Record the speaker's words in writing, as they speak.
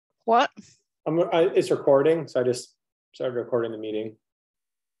What? It's recording, so I just started recording the meeting.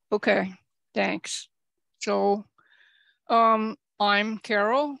 Okay, thanks. So I'm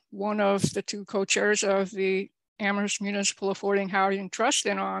Carol, one of the two co-chairs of the Amherst Municipal Affordable Housing Trust,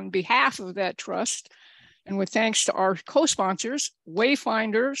 and on behalf of that trust, and with thanks to our co-sponsors,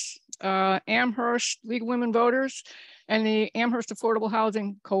 Wayfinders, Amherst League of Women Voters, and the Amherst Affordable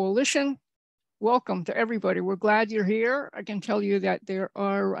Housing Coalition, welcome to everybody. We're glad you're here. I can tell you that there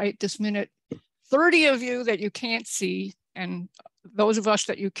are right this minute 30 of you that you can't see, and those of us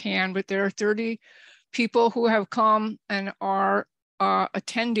that you can, but there are 30 people who have come and are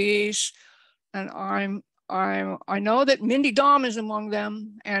attendees, and I know that Mindy Dahm is among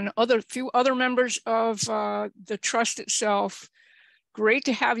them, and few other members of the trust itself. Great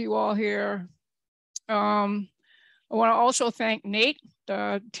to have you all here. I want to also thank Nate,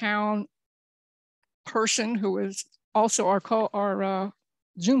 the town person who is also our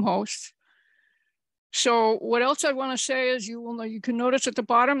Zoom host. So what else I want to say is you can notice at the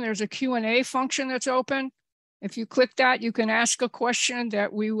bottom there's a Q&A function that's open. If you click that, you can ask a question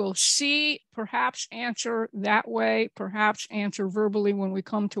that we will see, perhaps answer that way, perhaps answer verbally when we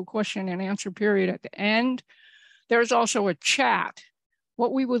come to a question and answer period at the end. There's also a chat.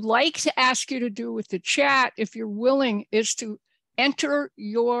 What we would like to ask you to do with the chat, if you're willing, is to enter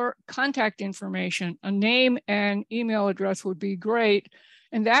your contact information. A name and email address would be great.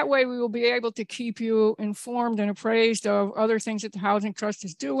 And that way we will be able to keep you informed and appraised of other things that the Housing Trust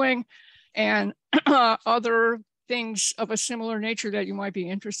is doing and other things of a similar nature that you might be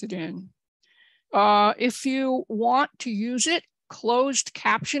interested in. If you want to use it, closed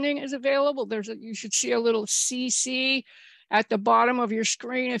captioning is available. You should see a little CC at the bottom of your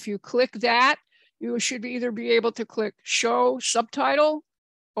screen. If you click that, you should either be able to click show subtitle,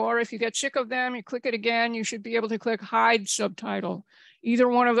 or if you get sick of them, you click it again, you should be able to click hide subtitle. Either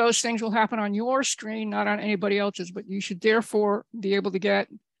one of those things will happen on your screen, not on anybody else's, but you should therefore be able to get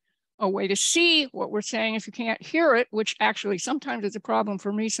a way to see what we're saying if you can't hear it, which actually sometimes is a problem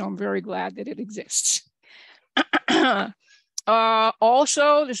for me, so I'm very glad that it exists.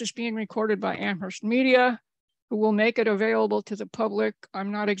 Also, this is being recorded by Amherst Media, who will make it available to the public.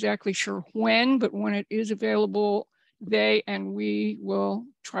 I'm not exactly sure when, but when it is available, they and we will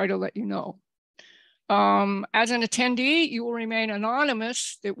try to let you know. As an attendee, you will remain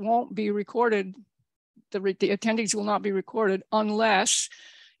anonymous. It won't be recorded. The attendees will not be recorded unless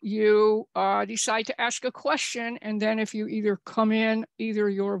you decide to ask a question. And then if you either come in, either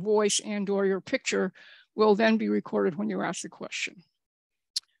your voice and or your picture will then be recorded when you ask the question.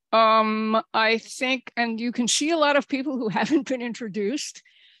 I think, and you can see a lot of people who haven't been introduced.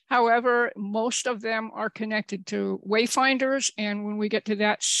 However, most of them are connected to Wayfinders. And when we get to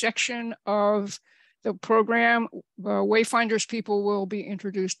that section of the program, Wayfinders people will be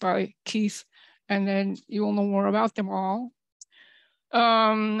introduced by Keith, and then you will know more about them all.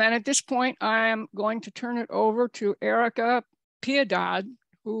 And at this point, I'm going to turn it over to Erica Piedad,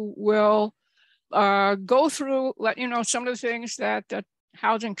 who will go through, let you know some of the things that the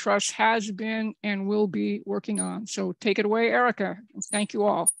Housing Trust has been and will be working on. So take it away, Erica. Thank you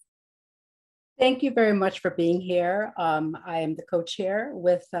all. Thank you very much for being here. I am the co-chair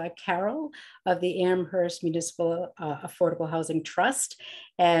with Carol of the Amherst Municipal Affordable Housing Trust.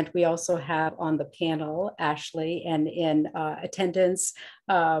 And we also have on the panel, Ashley, and in attendance,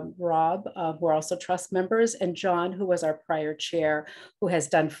 Rob, who are also trust members, and John, who was our prior chair, who has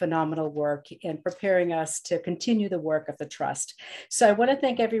done phenomenal work in preparing us to continue the work of the trust. So I want to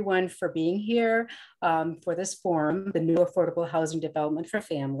thank everyone for being here for this forum, the New Affordable Housing Development for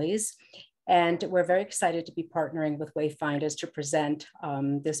Families. And we're very excited to be partnering with Wayfinders to present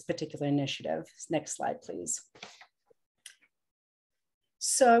this particular initiative. Next slide, please.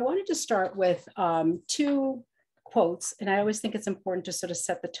 So I wanted to start with two quotes, and I always think it's important to sort of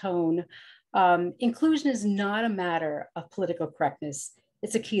set the tone. Inclusion is not a matter of political correctness.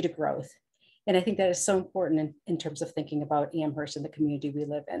 It's a key to growth. And I think that is so important in terms of thinking about Amherst and the community we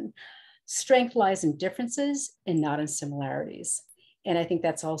live in. Strength lies in differences and not in similarities. And I think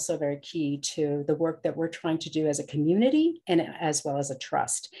that's also very key to the work that we're trying to do as a community and as well as a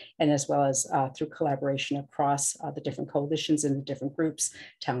trust, and as well as through collaboration across the different coalitions and the different groups,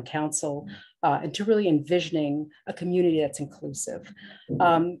 town council, and to really envisioning a community that's inclusive.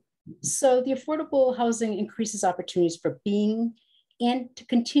 So the affordable housing increases opportunities for being and to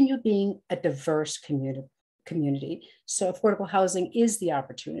continue being a diverse community. So affordable housing is the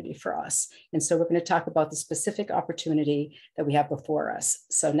opportunity for us. And so we're going to talk about the specific opportunity that we have before us.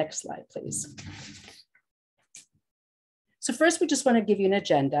 So next slide, please. So first, we just want to give you an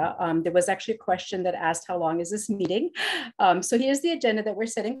agenda. There was actually a question that asked, how long is this meeting? So here's the agenda that we're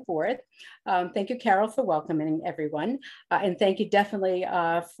setting forth. Thank you, Carol, for welcoming everyone. And thank you definitely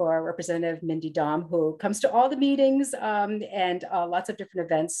for Representative Mindy Dom, who comes to all the meetings and lots of different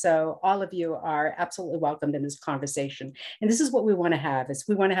events. So all of you are absolutely welcomed in this conversation. And this is what we want to have, is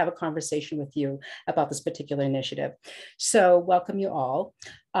we want to have a conversation with you about this particular initiative. So welcome you all.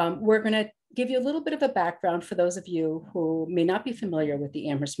 We're going to give you a little bit of a background for those of you who may not be familiar with the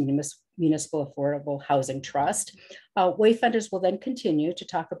Amherst Municipal Affordable Housing Trust. Wayfinders will then continue to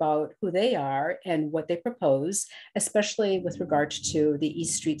talk about who they are and what they propose, especially with regard to the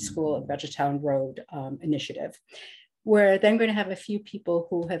East Street School and Belchertown Road initiative. We're then going to have a few people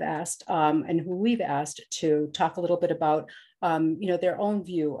who have asked and who we've asked to talk a little bit about their own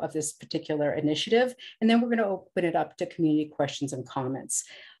view of this particular initiative. And then we're going to open it up to community questions and comments.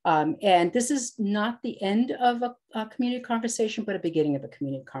 And this is not the end of a community conversation, but a beginning of a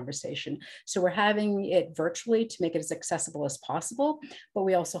community conversation. So we're having it virtually to make it as accessible as possible, but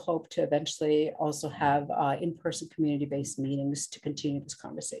we also hope to eventually also have in-person community-based meetings to continue this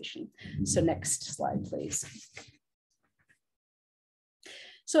conversation. So next slide, please.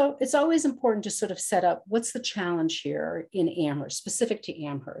 So it's always important to sort of set up what's the challenge here in Amherst, specific to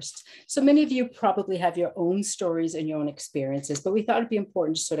Amherst. So many of you probably have your own stories and your own experiences, but we thought it'd be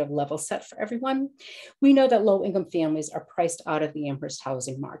important to sort of level set for everyone. We know that low-income families are priced out of the Amherst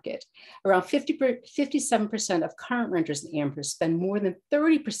housing market. Around 57% of current renters in Amherst spend more than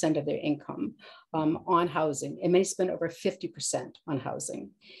 30% of their income on housing, and many spend over 50% on housing.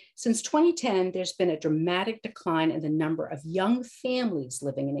 Since 2010, there's been a dramatic decline in the number of young families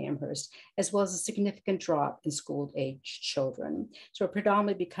living in Amherst, as well as a significant drop in school-aged children. So we're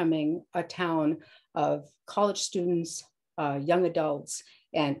predominantly becoming a town of college students, young adults,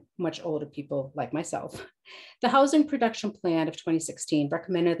 and much older people like myself. The Housing Production Plan of 2016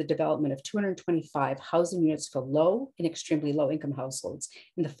 recommended the development of 225 housing units for low and extremely low income households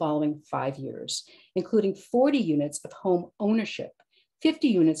in the following 5 years, including 40 units of home ownership, 50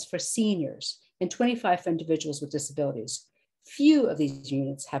 units for seniors, and 25 for individuals with disabilities. Few of these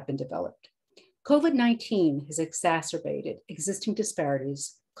units have been developed. COVID-19 has exacerbated existing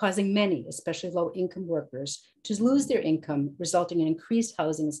disparities, causing many, especially low-income workers, to lose their income, resulting in increased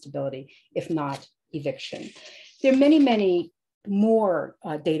housing instability, if not eviction. There are many, many more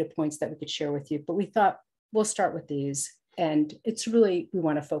data points that we could share with you, but we thought we'll start with these. And it's really, we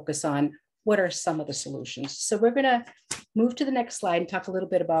want to focus on what are some of the solutions. So we're going to move to the next slide and talk a little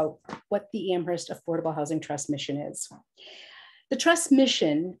bit about what the Amherst Affordable Housing Trust mission is. The Trust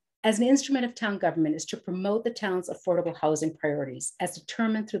mission as an instrument of town government is to promote the town's affordable housing priorities as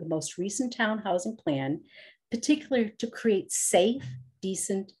determined through the most recent town housing plan, particularly to create safe,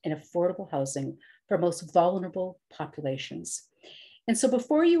 decent, and affordable housing for most vulnerable populations. And so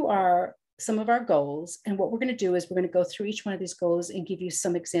before you are some of our goals, and what we're going to do is we're going to go through each one of these goals and give you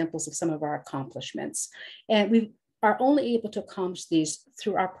some examples of some of our accomplishments. And we are only able to accomplish these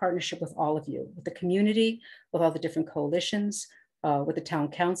through our partnership with all of you, with the community, with all the different coalitions, with the town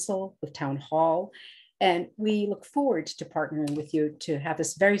council, with town hall. And we look forward to partnering with you to have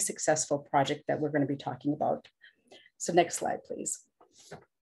this very successful project that we're going to be talking about. So next slide, please.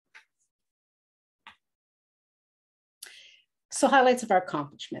 So highlights of our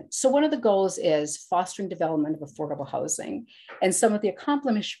accomplishments. So one of the goals is fostering development of affordable housing. And some of the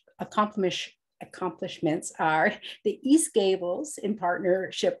accomplishments are the East Gables in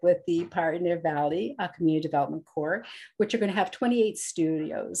partnership with the Pioneer Valley Community Development Corps, which are going to have 28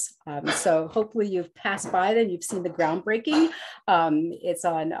 studios. So hopefully you've passed by them, you've seen the groundbreaking. It's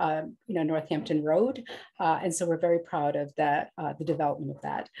on Northampton Road. And so we're very proud of that, the development of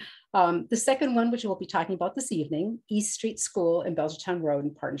that. The second one, which we'll be talking about this evening, East Street School and Belchertown Road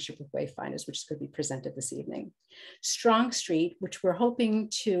in partnership with Wayfinders, which is going to be presented this evening. Strong Street, which we're hoping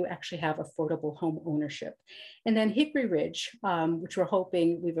to actually have affordable home ownership. And then Hickory Ridge, which we're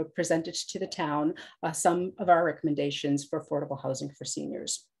hoping we've presented to the town some of our recommendations for affordable housing for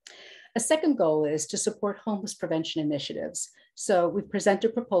seniors. A second goal is to support homeless prevention initiatives. So we've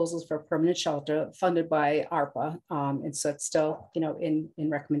presented proposals for a permanent shelter funded by ARPA. And so it's still, in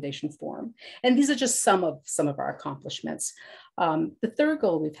recommendation form. And these are just some of our accomplishments. The third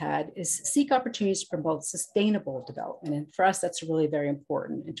goal we've had is seek opportunities to promote sustainable development. And for us, that's really very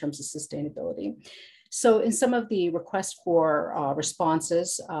important in terms of sustainability. So in some of the requests for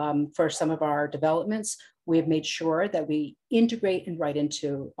responses for some of our developments, we have made sure that we integrate and write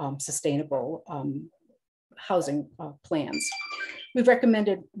into sustainable housing plans. We've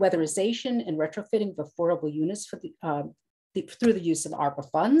recommended weatherization and retrofitting of affordable units for through the use of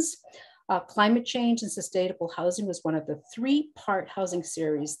ARPA funds. Climate change and sustainable housing was one of the 3-part housing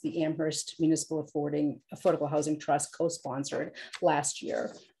series the Amherst Municipal Affordable Housing Trust co-sponsored last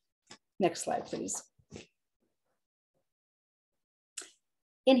year. Next slide, please.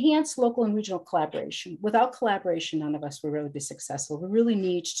 Enhance local and regional collaboration. Without collaboration, none of us will really be successful. We really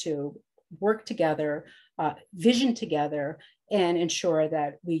need to work together, vision together, and ensure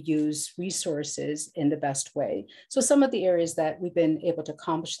that we use resources in the best way. So some of the areas that we've been able to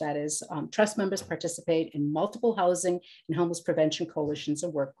accomplish that is trust members participate in multiple housing and homeless prevention coalitions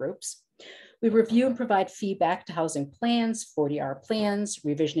and work groups. We review and provide feedback to housing plans, 40R plans,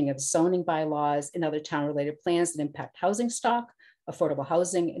 revisioning of zoning bylaws, and other town-related plans that impact housing stock, affordable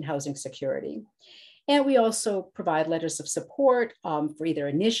housing, and housing security. And we also provide letters of support for either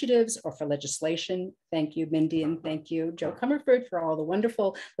initiatives or for legislation. Thank you, Mindy, and thank you, Joe Comerford, for all the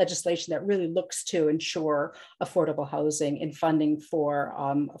wonderful legislation that really looks to ensure affordable housing and funding for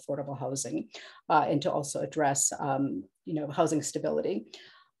affordable housing, and to also address housing stability.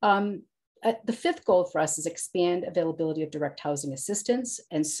 The 5th goal for us is expand availability of direct housing assistance.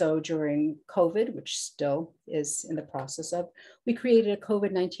 And so during COVID, which still is in the process of, we created a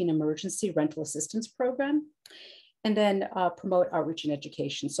COVID-19 emergency rental assistance program. And then promote outreach and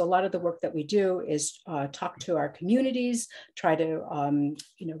education. So a lot of the work that we do is talk to our communities, try to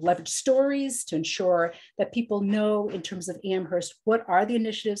leverage stories to ensure that people know in terms of Amherst, what are the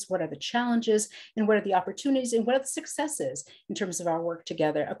initiatives, what are the challenges, and what are the opportunities, and what are the successes in terms of our work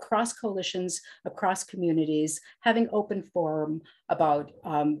together across coalitions, across communities, having open forum about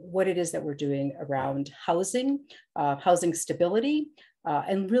what it is that we're doing around housing, housing stability,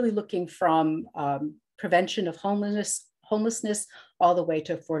 and really looking from prevention of homelessness, all the way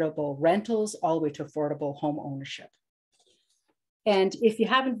to affordable rentals, all the way to affordable home ownership. And if you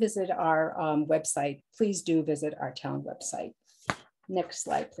haven't visited our website, please do visit our town website. Next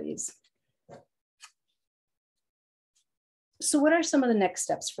slide, please. So what are some of the next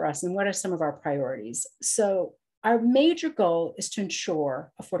steps for us, and what are some of our priorities? So our major goal is to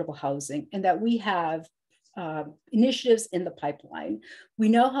ensure affordable housing, and that we have initiatives in the pipeline. We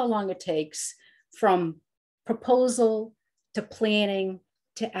know how long it takes from proposal to planning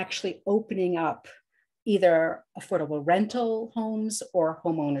to actually opening up either affordable rental homes or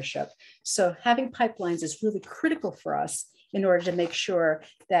home ownership. So having pipelines is really critical for us in order to make sure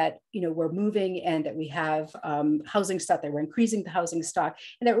that we're moving, and that we have housing stock, that we're increasing the housing stock,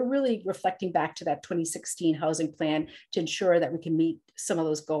 and that we're really reflecting back to that 2016 housing plan to ensure that we can meet some of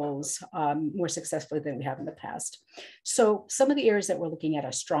those goals more successfully than we have in the past. So some of the areas that we're looking at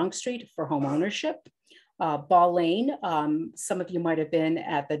are Strong Street for home ownership, Ball Lane. Some of you might have been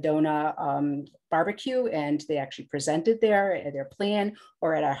at the Dona barbecue, and they actually presented their plan,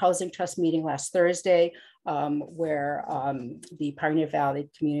 or at our Housing Trust meeting last Thursday, where the Pioneer Valley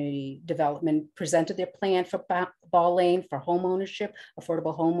Community Development presented their plan for Ball Lane for home ownership,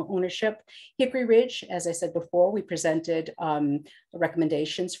 affordable home ownership. Hickory Ridge, as I said before, we presented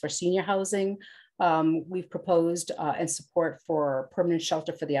recommendations for senior housing. We've proposed and support for permanent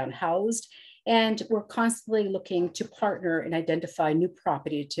shelter for the unhoused. And we're constantly looking to partner and identify new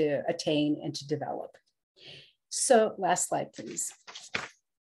property to attain and to develop. So last slide, please.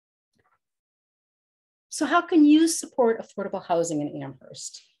 So how can you support affordable housing in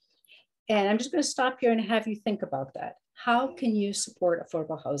Amherst? And I'm just going to stop here and have you think about that. How can you support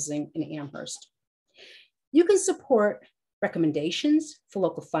affordable housing in Amherst? You can support recommendations for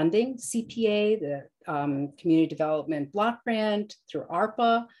local funding, CPA, the Community Development Block Grant, through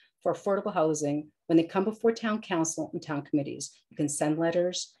ARPA, for affordable housing when they come before town council and town committees. You can send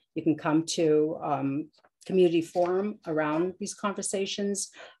letters, you can come to community forum around these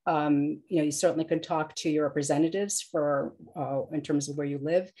conversations. You certainly can talk to your representatives for in terms of where you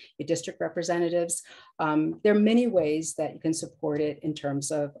live, your district representatives. There are many ways that you can support it in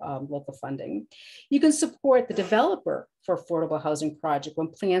terms of local funding. You can support the developer for affordable housing project when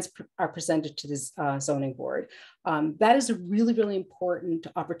plans are presented to this zoning board. That is a really, really important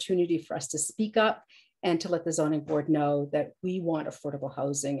opportunity for us to speak up and to let the zoning board know that we want affordable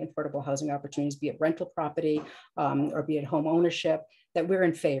housing opportunities, be it rental property or be it home ownership, that we're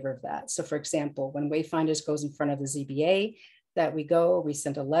in favor of that. So for example, when Wayfinders goes in front of the ZBA, that we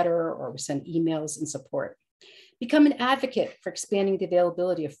send a letter or we send emails in support. Become an advocate for expanding the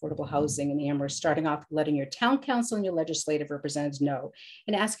availability of affordable housing in Amherst, starting off letting your town council and your legislative representatives know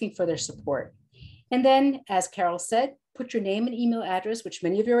and asking for their support. And then, as Carol said, put your name and email address, which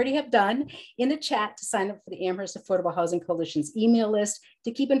many of you already have done, in the chat to sign up for the Amherst Affordable Housing Coalition's email list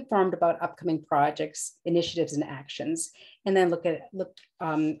to keep informed about upcoming projects, initiatives, and actions. And then look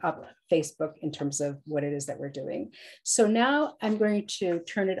up Facebook in terms of what it is that we're doing. So now I'm going to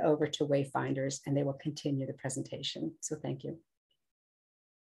turn it over to Wayfinders, and they will continue the presentation. So thank you.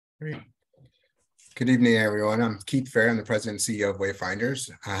 Great. Good evening, everyone. I'm Keith Fair. I'm the president and CEO of Wayfinders.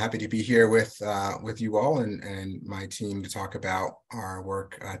 Happy to be here with you all and my team to talk about our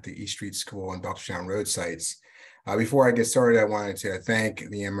work at the East Street School and Belchertown Road sites. Before I get started, I wanted to thank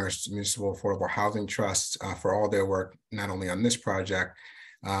the Amherst Municipal Affordable Housing Trust for all their work, not only on this project,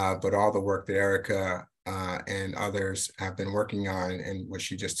 but all the work that Erica and others have been working on and what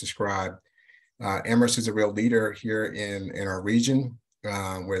she just described. Amherst is a real leader here in our region.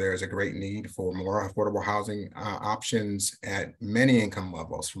 Where there is a great need for more affordable housing options at many income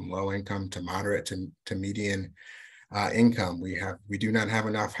levels, from low income to moderate to median income. We do not have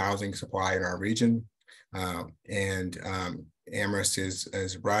enough housing supply in our region, and Amherst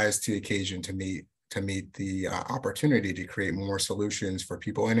has rise to the occasion to meet the opportunity to create more solutions for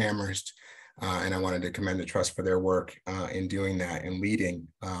people in Amherst. And I wanted to commend the Trust for their work in doing that and leading,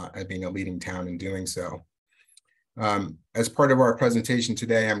 being a leading town in doing so. As part of our presentation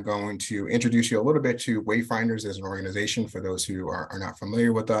today, I'm going to introduce you a little bit to Wayfinders as an organization for those who are not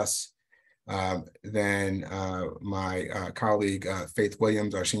familiar with us. Then my colleague, Faith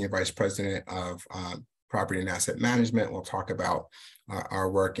Williams, our Senior Vice President of Property and Asset Management, will talk about our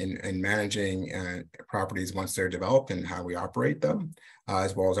work in managing properties once they're developed and how we operate them,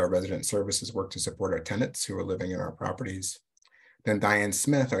 as well as our resident services work to support our tenants who are living in our properties. Then Diane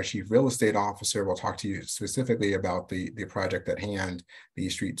Smith, our Chief Real Estate Officer, will talk to you specifically about the project at hand, the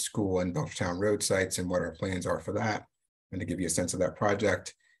East Street School and Belchertown Road sites, and what our plans are for that, and to give you a sense of that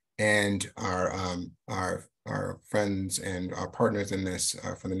project. And our friends and our partners in this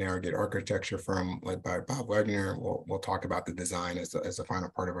from the Narrowgate Architecture firm led by Bob Wagner will talk about the design as the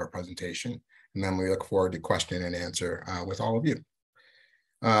final part of our presentation. And then we look forward to question and answer with all of you.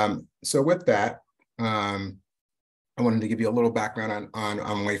 So with that, I wanted to give you a little background on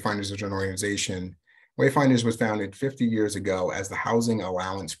Wayfinders as an organization. Wayfinders was founded 50 years ago as the Housing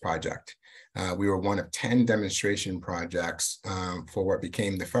Allowance Project. We were one of 10 demonstration projects for what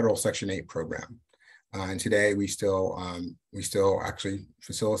became the federal Section 8 program. And today we still actually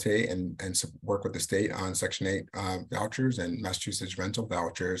facilitate and work with the state on Section 8 vouchers and Massachusetts rental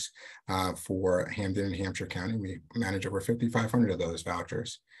vouchers for Hampden and Hampshire County. We manage over 5,500 of those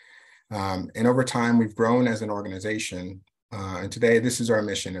vouchers. And over time, we've grown as an organization. And today, this is our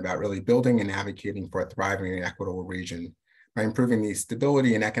mission about really building and advocating for a thriving and equitable region by improving the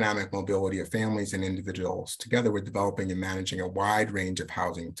stability and economic mobility of families and individuals, together with developing and managing a wide range of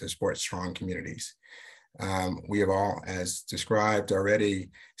housing to support strong communities. We have all, as described already,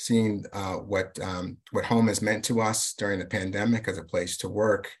 seen what home has meant to us during the pandemic as a place to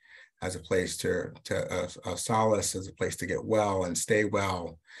work, as a place to solace, as a place to get well and stay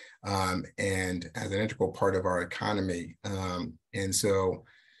well. And as an integral part of our economy. And so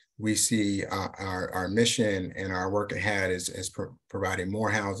we see our mission and our work ahead is providing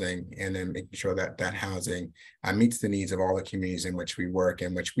more housing and then making sure that that housing meets the needs of all the communities in which we work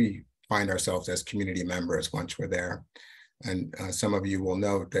and which we find ourselves as community members once we're there. And some of you will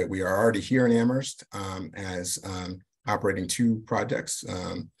note that we are already here in Amherst as operating 2 projects.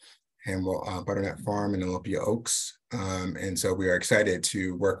 And Butternut Farm and Olympia Oaks. And so we are excited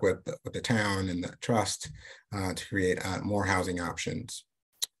to work with the town and the trust to create more housing options.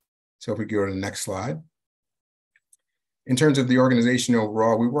 So if we go to the next slide. In terms of the organization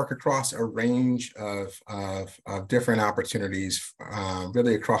overall, we work across a range of different opportunities,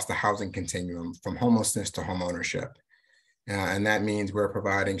 really across the housing continuum, from homelessness to home ownership. And that means we're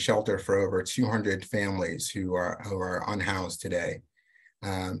providing shelter for over 200 families who are unhoused today.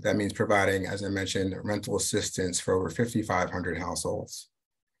 That means providing, as I mentioned, rental assistance for over 5,500 households.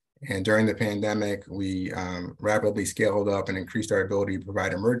 And during the pandemic, we rapidly scaled up and increased our ability to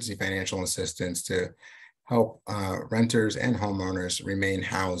provide emergency financial assistance to help renters and homeowners remain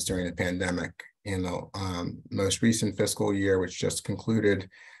housed during the pandemic. In the most recent fiscal year, which just concluded,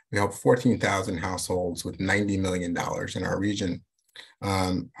 we helped 14,000 households with $90 million in our region.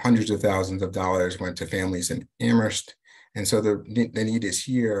 Hundreds of thousands of dollars went to families in Amherst. And so the need is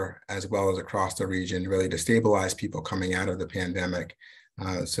here, as well as across the region, really to stabilize people coming out of the pandemic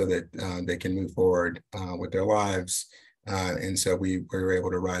so that they can move forward with their lives. And so we were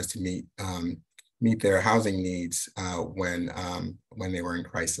able to rise to meet their housing needs when they were in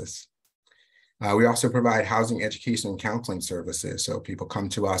crisis. We also provide housing education and counseling services. So people come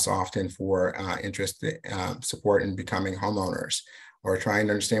to us often for support in becoming homeowners, or trying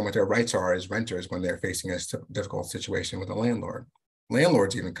to understand what their rights are as renters when they're facing a difficult situation with a landlord.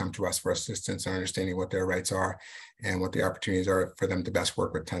 Landlords even come to us for assistance in understanding what their rights are and what the opportunities are for them to best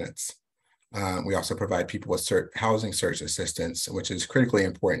work with tenants. We also provide people with housing search assistance, which is critically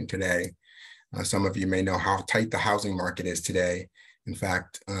important today. Some of you may know how tight the housing market is today. In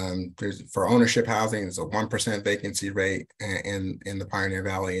fact, for ownership housing, there's a 1% vacancy rate in the Pioneer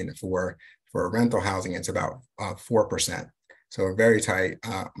Valley, and for rental housing, it's about 4%. So a very tight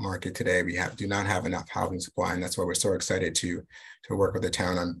market today. We do not have enough housing supply, and that's why we're so excited to work with the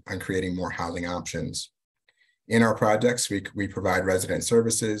town on creating more housing options. In our projects, we provide resident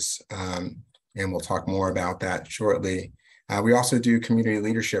services, and we'll talk more about that shortly. We also do community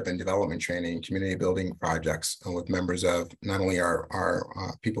leadership and development training, community building projects with members of not only our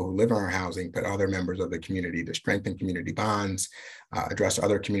people who live in our housing, but other members of the community to strengthen community bonds, address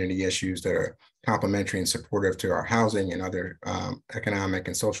other community issues that are complementary and supportive to our housing and other economic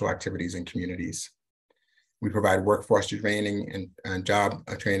and social activities in communities. We provide workforce training and job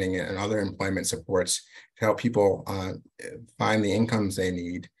training and other employment supports to help people find the incomes they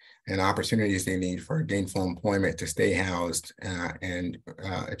need and opportunities they need for gainful employment to stay housed and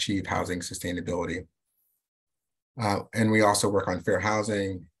achieve housing sustainability. And we also work on fair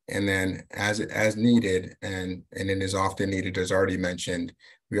housing, and then as needed, and it is often needed, as already mentioned,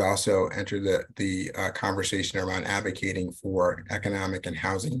 we also enter the conversation around advocating for economic and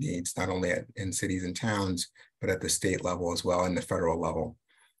housing needs, not only in cities and towns, but at the state level as well and the federal level.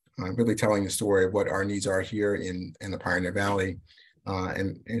 Really telling the story of what our needs are here in the Pioneer Valley,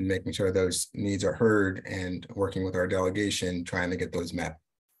 and making sure those needs are heard and working with our delegation, trying to get those met.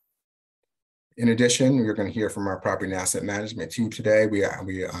 In addition, we're going to hear from our property and asset management team today.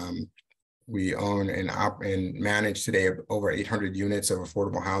 We own and manage today over 800 units of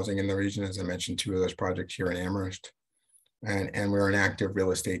affordable housing in the region. As I mentioned, 2 of those projects here in Amherst. And we're an active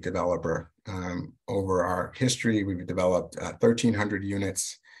real estate developer. Over our history, we've developed 1,300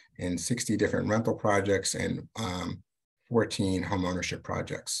 units in 60 different rental projects and 14 homeownership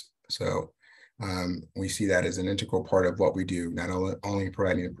projects. So we see that as an integral part of what we do, not only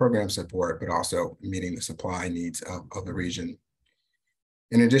providing the program support, but also meeting the supply needs of the region.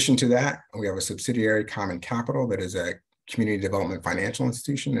 In addition to that, we have a subsidiary, Common Capital, that is a community development financial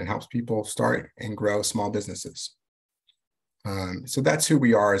institution that helps people start and grow small businesses. So that's who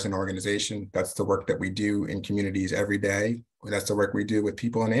we are as an organization. That's the work that we do in communities every day. That's the work we do with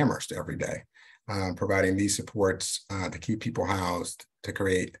people in Amherst every day. Providing these supports to keep people housed, to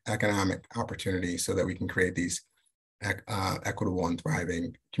create economic opportunities so that we can create these equitable and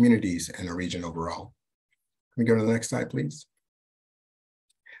thriving communities in the region overall. Can we go to the next slide, please?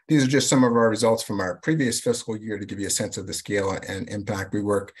 These are just some of our results from our previous fiscal year to give you a sense of the scale and impact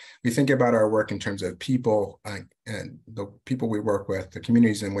we think about our work in terms of people and the people we work with, the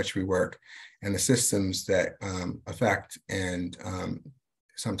communities in which we work, and the systems that affect and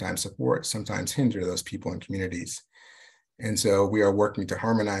sometimes support, sometimes hinder those people and communities. And so we are working to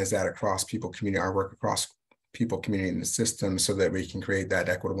harmonize that across our work across people, community, and the system so that we can create that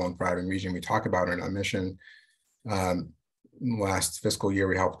equitable and thriving region we talk about in our mission. Last fiscal year,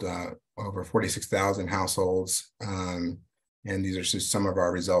 we helped over 46,000 households. And these are just some of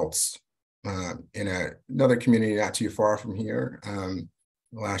our results. In another community not too far from here,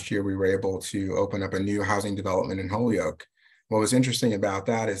 last year, we were able to open up a new housing development in Holyoke. What was interesting about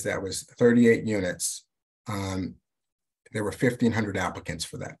that is that was 38 units. There were 1,500 applicants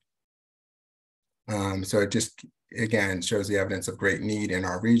for that. So it just, again, shows the evidence of great need in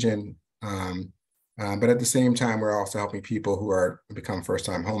our region. But at the same time, we're also helping people who become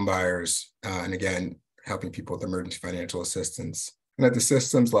first-time home buyers, and again, helping people with emergency financial assistance. And at the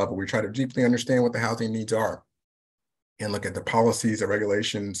systems level, we try to deeply understand what the housing needs are and look at the policies, the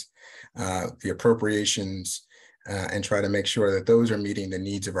regulations, the appropriations, and try to make sure that those are meeting the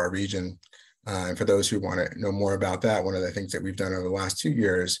needs of our region. And for those who want to know more about that, one of the things that we've done over the last 2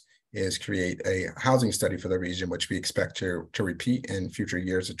 years is create a housing study for the region, which we expect to repeat in future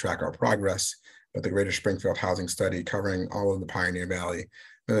years to track our progress. But the Greater Springfield Housing Study, covering all of the Pioneer Valley,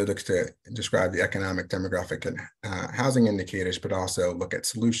 really looks to describe the economic, demographic, and housing indicators, but also look at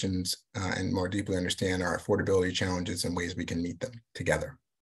solutions and more deeply understand our affordability challenges and ways we can meet them together.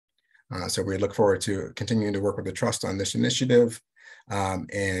 So we look forward to continuing to work with the Trust on this initiative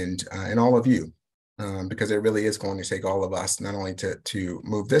and all of you, because it really is going to take all of us, not only to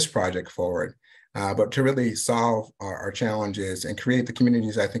move this project forward, but to really solve our challenges and create the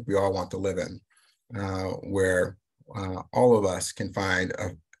communities I think we all want to live in, where all of us can find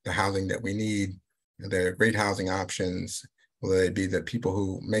the housing that we need. They're great housing options, whether it be the people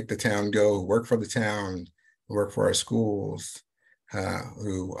who make the town go, who work for the town, who work for our schools,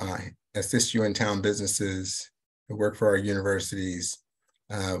 who assist you in town businesses, who work for our universities.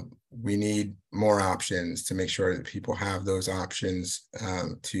 We need more options to make sure that people have those options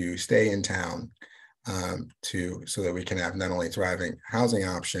to stay in town, so that we can have not only thriving housing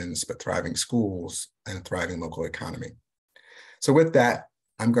options, but thriving schools and a thriving local economy. So with that,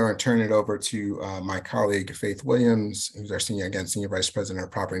 I'm going to turn it over to my colleague, Faith Williams, who's our Senior Vice President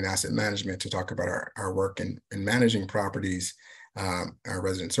of Property and Asset Management, to talk about our work in managing properties, our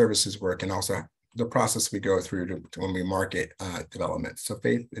resident services work, and also the process we go through to when we market development. So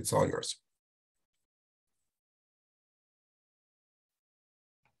Faith, it's all yours.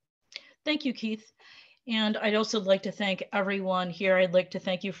 Thank you, Keith. And I'd also like to thank everyone here. I'd like to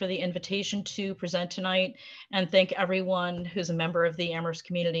thank you for the invitation to present tonight, and thank everyone who's a member of the Amherst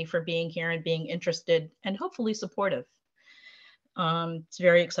community for being here and being interested and hopefully supportive. It's a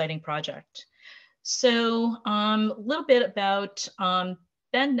very exciting project. So a little bit about,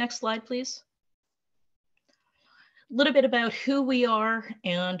 Ben, next slide, please. A little bit about who we are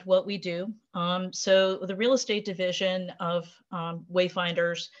and what we do. So the real estate division of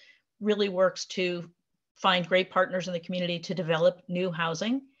Wayfinders really works to find great partners in the community to develop new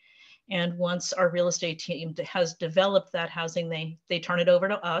housing. And once our real estate team has developed that housing, they turn it over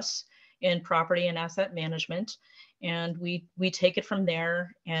to us in property and asset management. And we take it from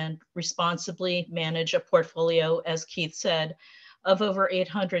there and responsibly manage a portfolio, as Keith said, of over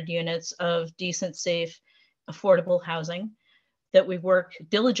 800 units of decent, safe, affordable housing that we work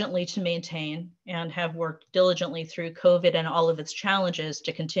diligently to maintain and have worked diligently through COVID and all of its challenges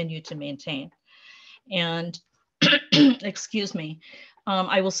to continue to maintain. And excuse me,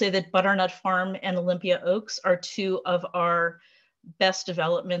 I will say that Butternut Farm and Olympia Oaks are two of our best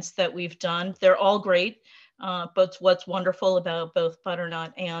developments that we've done. They're all great, but what's wonderful about both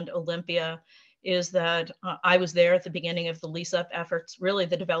Butternut and Olympia is that I was there at the beginning of the lease up efforts, really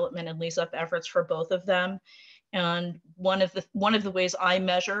the development and lease up efforts for both of them. And one of the ways I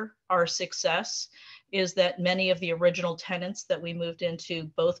measure our success is that many of the original tenants that we moved into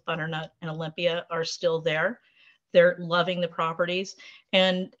both Butternut and Olympia are still there. They're loving the properties.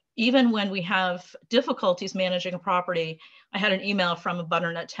 And even when we have difficulties managing a property, I had an email from a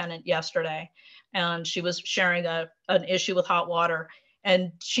Butternut tenant yesterday, and she was sharing an issue with hot water.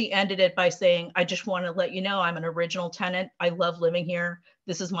 And she ended it by saying, I just want to let you know I'm an original tenant. I love living here.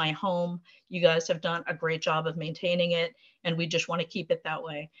 This is my home. You guys have done a great job of maintaining it, and we just want to keep it that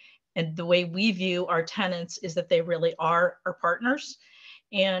way. And the way we view our tenants is that they really are our partners,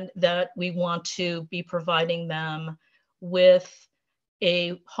 and that we want to be providing them with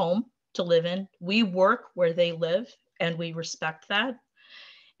a home to live in. We work where they live, and we respect that.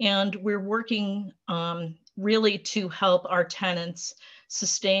 And we're working really to help our tenants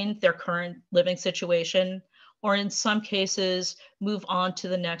sustain their current living situation, or in some cases, move on to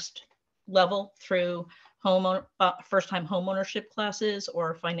the next level through first-time homeownership classes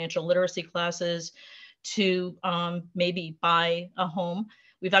or financial literacy classes to maybe buy a home.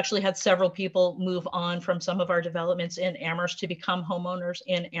 We've actually had several people move on from some of our developments in Amherst to become homeowners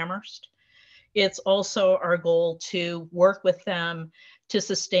in Amherst. It's also our goal to work with them to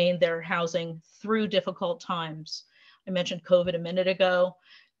sustain their housing through difficult times. I mentioned COVID a minute ago.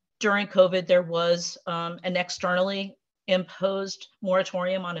 During COVID, there was an externally imposed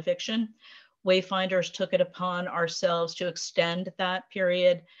moratorium on eviction. Wayfinders took it upon ourselves to extend that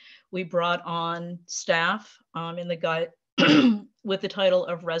period. We brought on staff in the guide with the title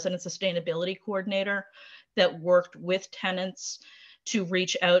of Resident Sustainability Coordinator that worked with tenants to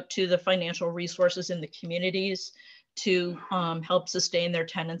reach out to the financial resources in the communities to help sustain their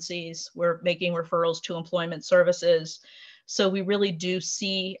tenancies. We're making referrals to employment services. So we really do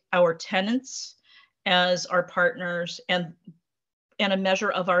see our tenants as our partners and a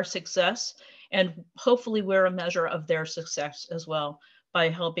measure of our success. And hopefully we're a measure of their success as well by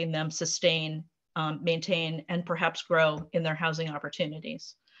helping them sustain, maintain, and perhaps grow in their housing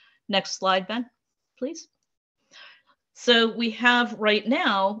opportunities. Next slide, Ben, please. So we have right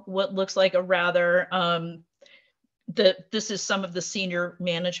now what looks like a rather, this is some of the senior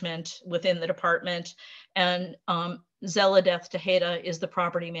management within the department, and Zeladeth Tejeda is the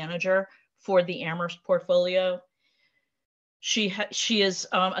property manager for the Amherst portfolio. She is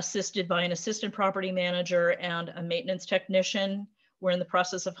assisted by an assistant property manager and a maintenance technician. We're in the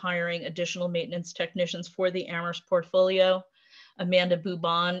process of hiring additional maintenance technicians for the Amherst portfolio. Amanda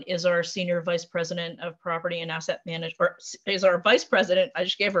Bouban is our Senior Vice President of Property and Asset Management, or is our Vice President, I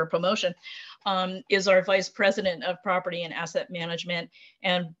just gave her a promotion, is our Vice President of Property and Asset Management.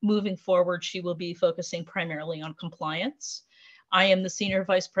 And moving forward, she will be focusing primarily on compliance. I am the Senior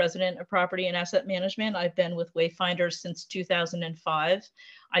Vice President of Property and Asset Management. I've been with Wayfinders since 2005.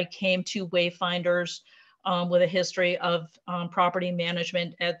 I came to Wayfinders with a history of property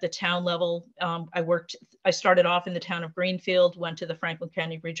management at the town level. I started off in the town of Greenfield, went to the Franklin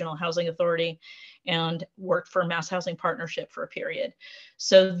County Regional Housing Authority, and worked for Mass Housing Partnership for a period.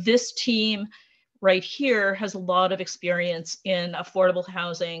 So this team right here has a lot of experience in affordable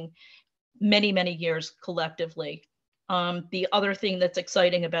housing, many, many years collectively. The other thing that's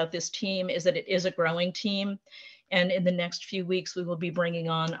exciting about this team is that it is a growing team. And in the next few weeks, we will be bringing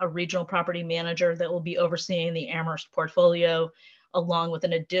on a regional property manager that will be overseeing the Amherst portfolio, along with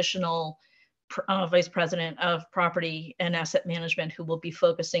an additional vice president of property and asset management who will be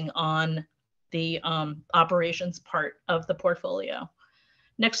focusing on the operations part of the portfolio.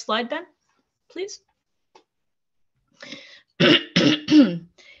 Next slide, Ben, please.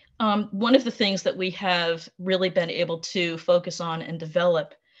 One of the things that we have really been able to focus on and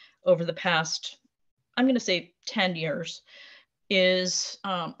develop over the past, I'm going to say 10 years, is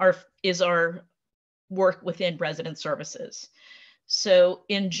our work within resident services. So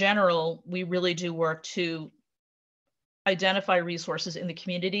in general, we really do work to identify resources in the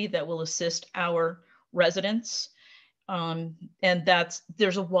community that will assist our residents. And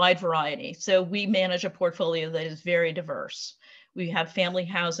there's a wide variety. So we manage a portfolio that is very diverse. We have family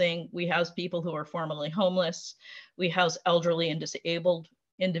housing, we house people who are formerly homeless, we house elderly and disabled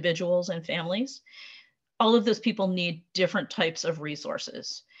individuals and families. All of those people need different types of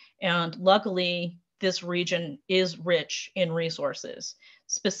resources. And luckily, this region is rich in resources.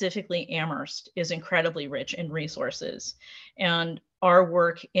 Specifically, Amherst is incredibly rich in resources. And our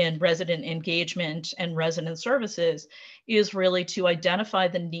work in resident engagement and resident services is really to identify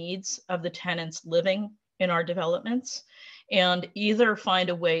the needs of the tenants living in our developments and either find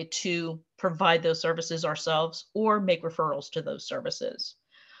a way to provide those services ourselves or make referrals to those services.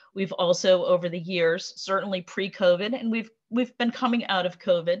 We've also, over the years, certainly pre-COVID, and we've been coming out of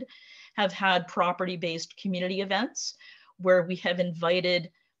COVID, have had property-based community events where we have invited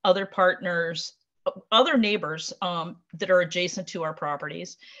other partners, other neighbors that are adjacent to our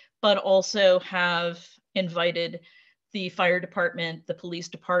properties, but also have invited the fire department, the police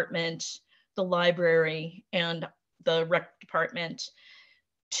department, the library, and the rec department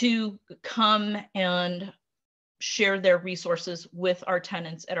to come and share their resources with our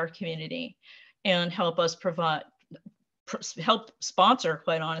tenants at our community and help us help sponsor,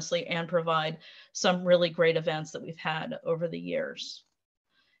 quite honestly, and provide some really great events that we've had over the years.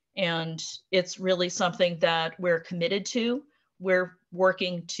 And it's really something that we're committed to. We're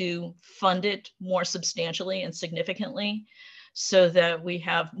working to fund it more substantially and significantly so that we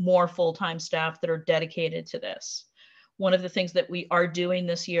have more full-time staff that are dedicated to this. One of the things that we are doing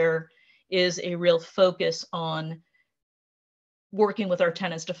this year is a real focus on working with our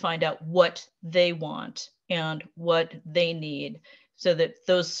tenants to find out what they want and what they need so that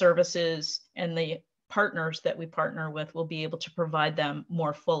those services and the partners that we partner with will be able to provide them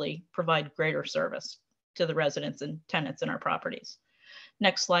more fully, provide greater service to the residents and tenants in our properties.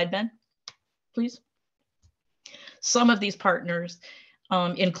 Next slide, Ben, please. Some of these partners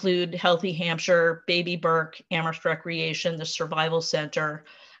include Healthy Hampshire, Baby Burke, Amherst Recreation, the Survival Center,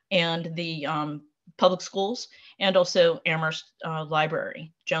 and the public schools, and also Amherst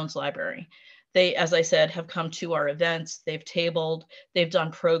Library, Jones Library. They, as I said, have come to our events, they've tabled, they've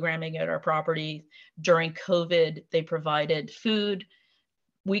done programming at our property. During COVID, they provided food,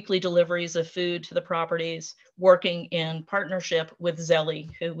 weekly deliveries of food to the properties, working in partnership with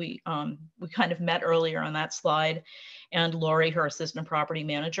Zelly, who we kind of met earlier on that slide, and Lori, her assistant property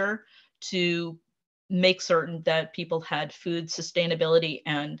manager, to make certain that people had food sustainability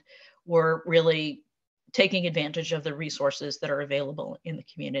and were really taking advantage of the resources that are available in the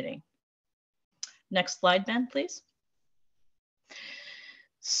community. Next slide, Ben, please.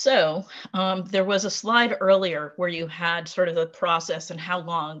 So there was a slide earlier where you had sort of the process and how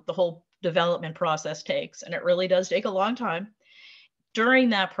long the whole development process takes, and it really does take a long time. During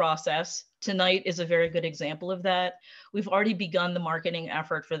that process, tonight is a very good example of that. We've already begun the marketing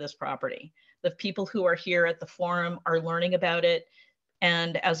effort for this property. The people who are here at the forum are learning about it,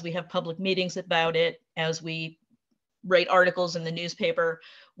 and as we have public meetings about it, as we write articles in the newspaper,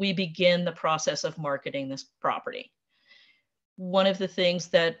 we begin the process of marketing this property. One of the things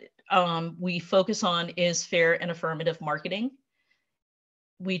that we focus on is fair and affirmative marketing.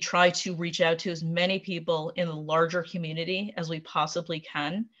 we try to reach out to as many people in the larger community as we possibly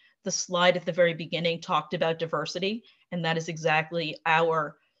can. The slide at the very beginning talked about diversity, and that is exactly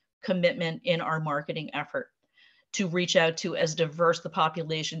our commitment in our marketing effort, to reach out to as diverse the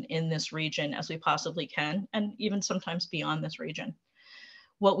population in this region as we possibly can, and even sometimes beyond this region.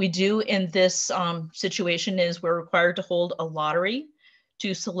 What we do in this situation is we're required to hold a lottery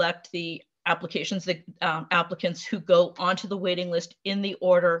to select the applications, the applicants who go onto the waiting list in the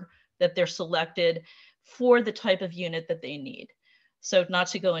order that they're selected for the type of unit that they need. So not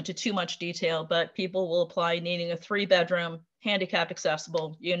to go into too much detail, but people will apply needing a 3-bedroom, handicap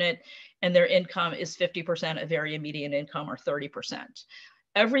accessible unit, and their income is 50% of area median income or 30%.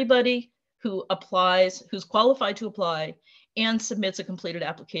 Everybody who applies, who's qualified to apply and submits a completed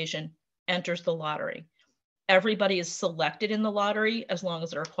application enters the lottery. Everybody is selected in the lottery as long as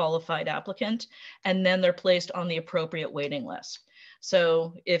they're a qualified applicant, and then they're placed on the appropriate waiting list.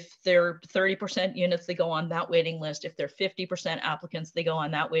 So if they're 30% units, they go on that waiting list. If they're 50% applicants, they go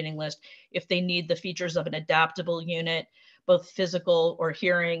on that waiting list. If they need the features of an adaptable unit, both physical or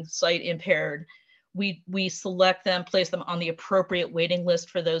hearing, sight impaired, we select them, place them on the appropriate waiting list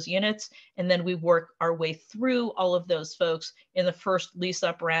for those units, and then we work our way through all of those folks in the first lease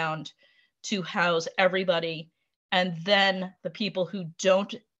up round to house everybody. And then the people who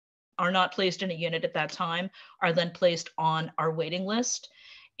are not placed in a unit at that time are then placed on our waiting list.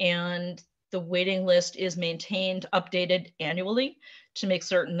 And the waiting list is maintained, updated annually to make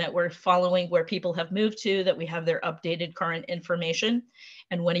certain that we're following where people have moved to, that we have their updated current information.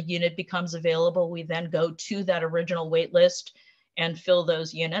 And when a unit becomes available, we then go to that original wait list and fill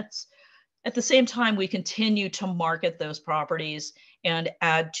those units. At the same time, we continue to market those properties and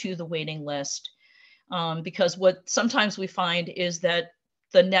add to the waiting list. Because what sometimes we find is that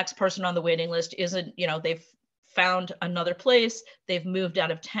the next person on the waiting list isn't, they've found another place, they've moved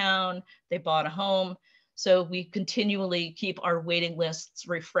out of town, they bought a home. So we continually keep our waiting lists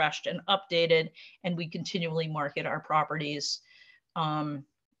refreshed and updated, and we continually market our properties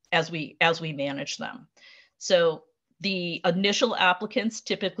as we manage them. So the initial applicants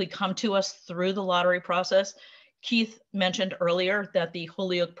typically come to us through the lottery process. Keith mentioned earlier that the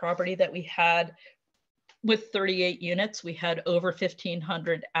Holyoke property that we had with 38 units, we had over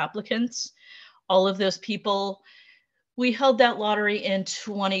 1,500 applicants. All of those people, we held that lottery in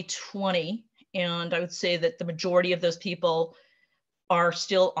 2020. And I would say that the majority of those people are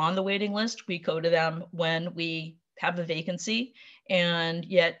still on the waiting list. We go to them when we have a vacancy, and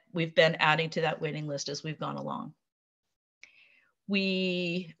yet we've been adding to that waiting list as we've gone along.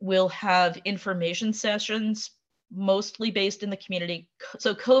 We will have information sessions, mostly based in the community.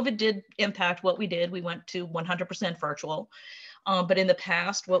 So COVID did impact what we did. We went to 100% virtual. But in the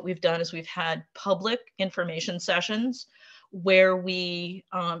past, what we've done is we've had public information sessions where we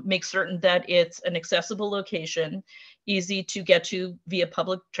make certain that it's an accessible location, easy to get to via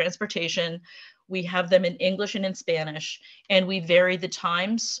public transportation. We have them in English and in Spanish, and we vary the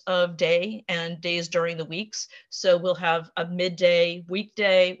times of day and days during the weeks. So we'll have a midday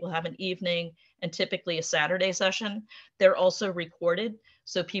weekday, we'll have an evening, and typically a Saturday session. They're also recorded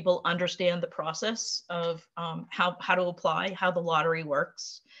so people understand the process of how to apply, how the lottery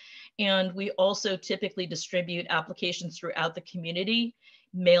works. And we also typically distribute applications throughout the community,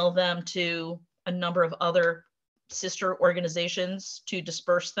 mail them to a number of other sister organizations to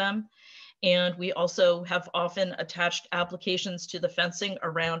disperse them. And we also have often attached applications to the fencing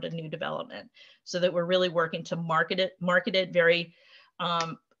around a new development, so that we're really working to market it very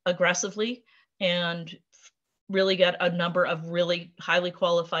aggressively and really get a number of really highly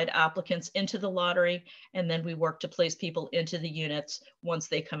qualified applicants into the lottery. And then we work to place people into the units once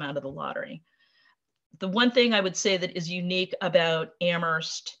they come out of the lottery. The one thing I would say that is unique about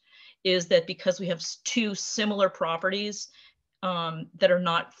Amherst is that because we have two similar properties that are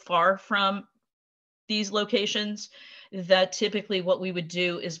not far from these locations, that typically what we would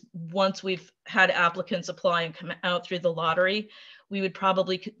do is once we've had applicants apply and come out through the lottery, we would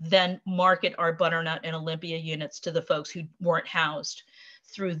probably then market our Butternut and Olympia units to the folks who weren't housed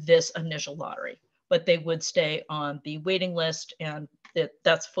through this initial lottery, but they would stay on the waiting list, and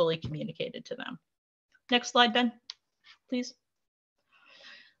that's fully communicated to them. Next slide, Ben, please.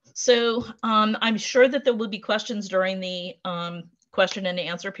 So I'm sure that there will be questions during the question and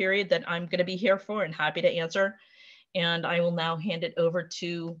answer period that I'm going to be here for and happy to answer. And I will now hand it over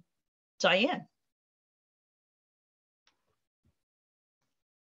to Diane.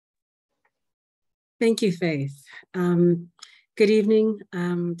 Thank you, Faith. Good evening.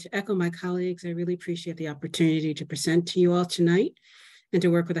 To echo my colleagues, I really appreciate the opportunity to present to you all tonight and to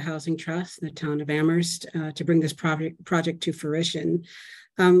work with the Housing Trust in the town of Amherst to bring this project to fruition.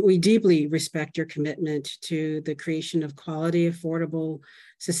 We deeply respect your commitment to the creation of quality, affordable,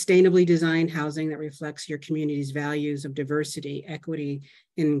 sustainably designed housing that reflects your community's values of diversity, equity,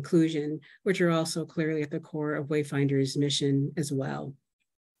 and inclusion, which are also clearly at the core of Wayfinder's mission as well.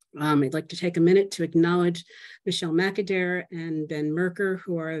 I'd like to take a minute to acknowledge Michelle McAdare and Ben Merker,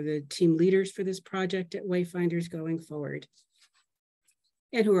 who are the team leaders for this project at Wayfinders going forward,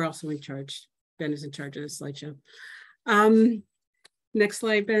 and who are also in charge. Ben is in charge of the slideshow. Next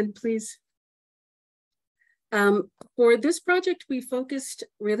slide, Ben, please. For this project, we focused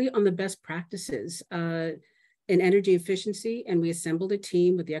really on the best practices in energy efficiency, and we assembled a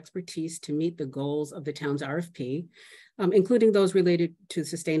team with the expertise to meet the goals of the town's RFP, including those related to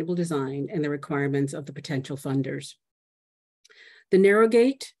sustainable design and the requirements of the potential funders. The Narrow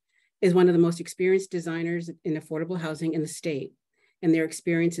Gate is one of the most experienced designers in affordable housing in the state, and their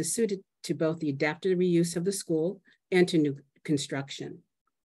experience is suited to both the adaptive reuse of the school and to new construction.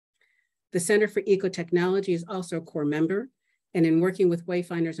 The Center for Ecotechnology is also a core member, and in working with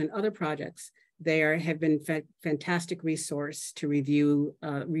Wayfinders and other projects, they have been a fantastic resource to review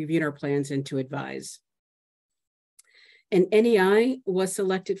our plans and to advise. And NEI was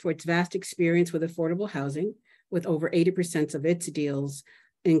selected for its vast experience with affordable housing, with over 80% of its deals,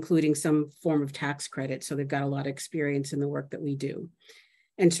 including some form of tax credit. So they've got a lot of experience in the work that we do.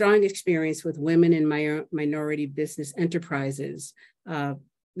 And strong experience with women and minority business enterprises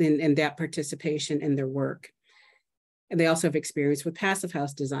in that participation in their work. And they also have experience with passive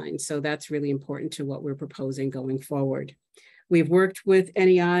house design. So that's really important to what we're proposing going forward. We've worked with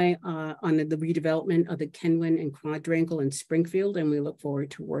NEI on the redevelopment of the Kenwin and Quadrangle in Springfield, and we look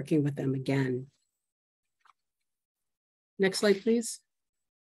forward to working with them again. Next slide, please.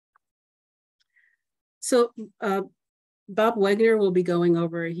 So Bob Wegner will be going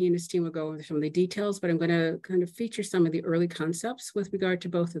over, he and his team will go over some of the details, but I'm going to kind of feature some of the early concepts with regard to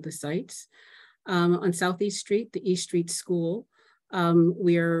both of the sites. On Southeast Street, the East Street School,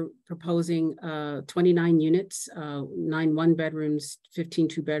 we are proposing 29 units, 9 one-bedrooms, 15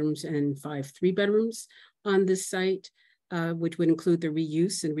 two-bedrooms, and 5 three-bedrooms on this site, which would include the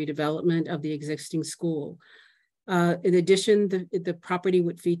reuse and redevelopment of the existing school. In addition, the property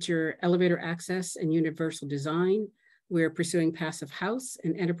would feature elevator access and universal design. We're pursuing passive house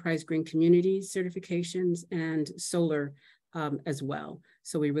and enterprise green community certifications and solar as well.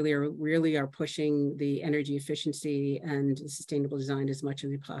 So we really are pushing the energy efficiency and sustainable design as much as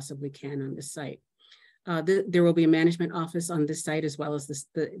we possibly can on this site. There will be a management office on this site as well as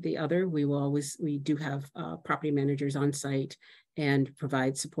the other. We do have property managers on site and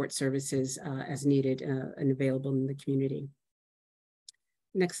provide support services as needed and available in the community.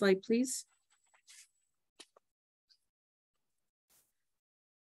 Next slide, please.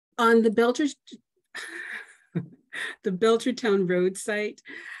 On the Belchertown Road site,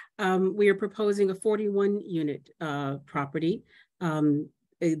 we are proposing a 41-unit property.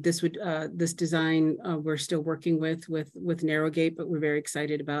 This design we're still working with Narrowgate, but we're very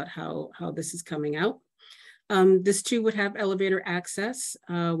excited about how this is coming out. This too would have elevator access.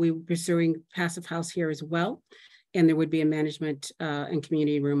 We were pursuing passive house here as well, and there would be a management and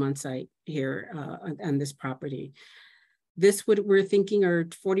community room on site here on this property. We're thinking are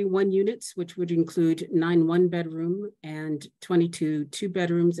 41 units, which would include 9 one-bedroom and 22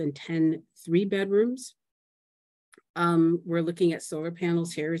 two-bedrooms and 10 three-bedrooms. We're looking at solar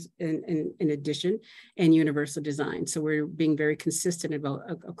panels here in addition, and universal design. So we're being very consistent about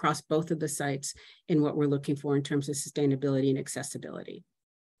across both of the sites in what we're looking for in terms of sustainability and accessibility.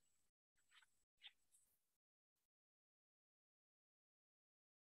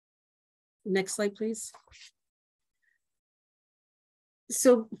 Next slide, please.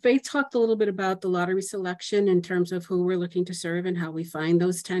 So Faith talked a little bit about the lottery selection in terms of who we're looking to serve and how we find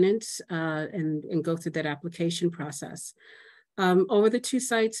those tenants and go through that application process. Over the 2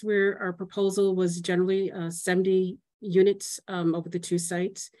 sites where our proposal was generally 70 units over the 2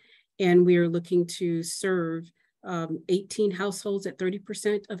 sites, and we are looking to serve 18 households at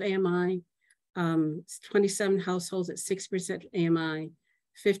 30% of AMI, 27 households at 6% AMI,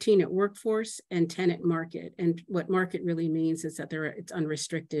 15 at workforce, and 10 at market. And what market really means is that it's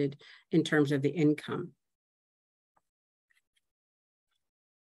unrestricted in terms of the income.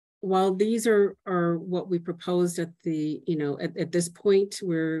 While these are what we proposed at at this point,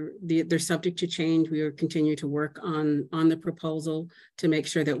 they're subject to change. We will continue to work on the proposal to make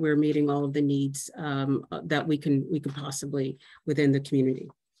sure that we're meeting all of the needs that we can possibly within the community.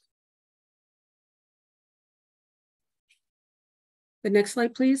 The next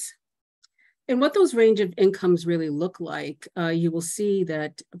slide, please. And what those range of incomes really look like, you will see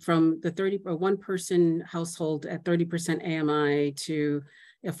that from the 1-person household at 30% AMI to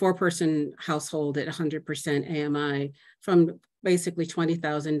a 4-person household at 100% AMI, from basically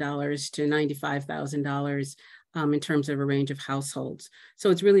 $20,000 to $95,000 in terms of a range of households. So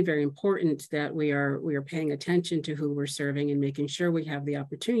it's really very important that we are paying attention to who we're serving and making sure we have the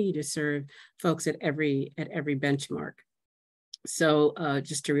opportunity to serve folks at every benchmark. So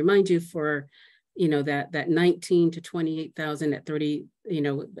just to remind you, for that 19 to 28,000 at 30,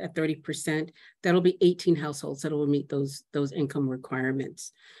 at 30%, that'll be 18 households that will meet those income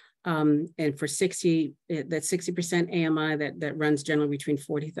requirements. And for 60% AMI that runs generally between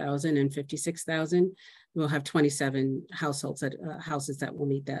 40,000 and 56,000, we'll have 27 households houses that will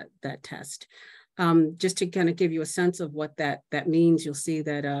meet that test. Just to kind of give you a sense of what that means, you'll see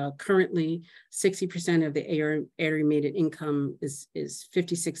that currently 60% of the area median income is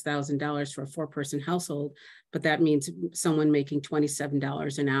 $56,000 for a 4-person household, but that means someone making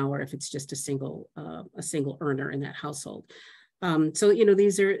 $27 an hour if it's just a single earner in that household. So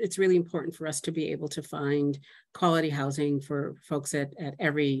it's really important for us to be able to find quality housing for folks at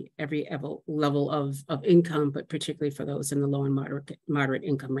every level of income, but particularly for those in the low and moderate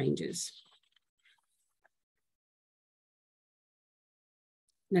income ranges.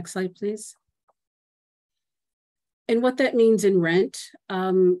 Next slide, please. And what that means in rent,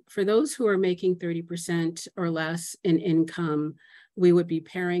 for those who are making 30% or less in income, we would be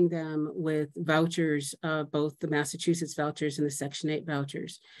pairing them with vouchers, both the Massachusetts vouchers and the Section 8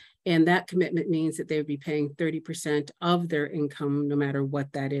 vouchers. And that commitment means that they would be paying 30% of their income, no matter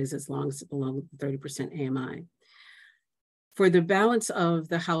what that is, as long as it's below 30% AMI. For the balance of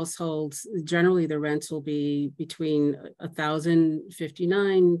the households, generally the rents will be between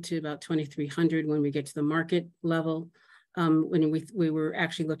 $1,059 to about $2,300 when we get to the market level. When we were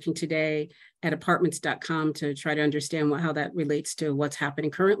actually looking today at apartments.com to try to understand how that relates to what's happening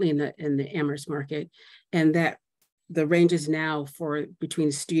currently in the Amherst market, and that the ranges now for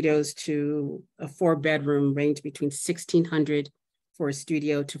between studios to a 4-bedroom range between $1,600 for a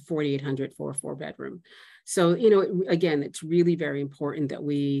studio to $4,800 for a 4-bedroom. So, again, it's really very important that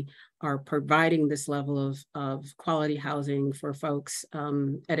we are providing this level of quality housing for folks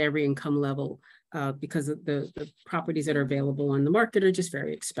at every income level, because the properties that are available on the market are just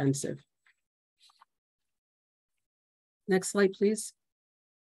very expensive. Next slide, please.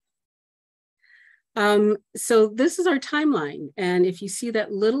 So this is our timeline. And if you see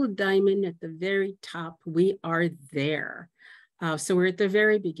that little diamond at the very top, we are there. So we're at the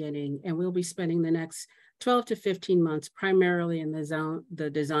very beginning, and we'll be spending the next 12 to 15 months primarily in the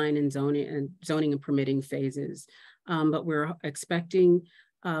design and zoning and permitting phases. But we're expecting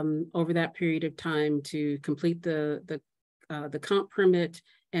over that period of time to complete the comp permit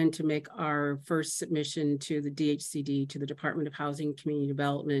and to make our first submission to the DHCD, to the Department of Housing and Community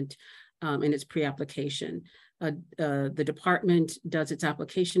Development, in its pre-application. The department does its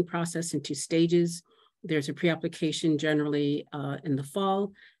application process in 2 stages. There's a pre-application generally in the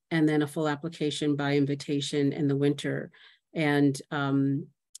fall, and then a full application by invitation in the winter. And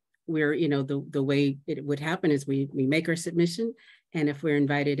we're, the way it would happen is we make our submission, and if we're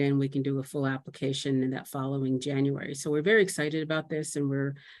invited in, we can do a full application in that following January. So we're very excited about this, and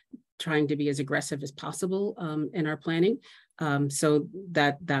we're trying to be as aggressive as possible in our planning. So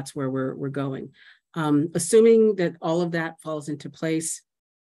that's where we're going. Assuming that all of that falls into place,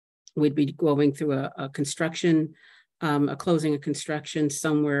 we'd be going through a construction, a closing of construction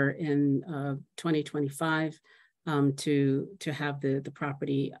somewhere in 2025 to have the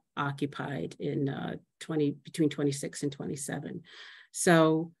property occupied in between 26 and 27.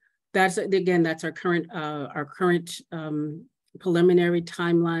 So that's our current preliminary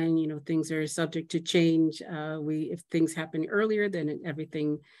timeline. Things are subject to change. If things happen earlier, then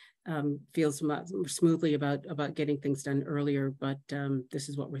everything feels more smoothly about getting things done earlier, but this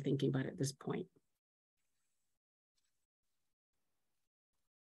is what we're thinking about at this point.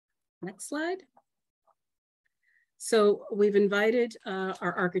 Next slide. So we've invited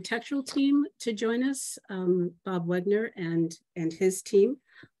our architectural team to join us. Bob Wegner and his team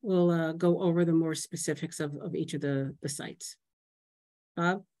will go over the more specifics of each of the sites.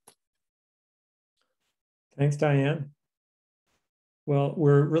 Bob? Thanks, Diane. Well,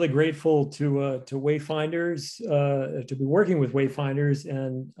 we're really grateful to Wayfinders, to be working with Wayfinders,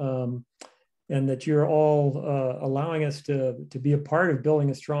 and that you're all allowing us to be a part of building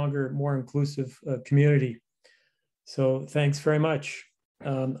a stronger, more inclusive community. So thanks very much.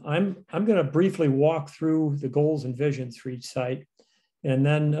 I'm going to briefly walk through the goals and visions for each site, and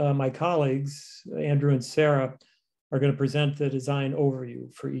then my colleagues, Andrew and Sarah, are going to present the design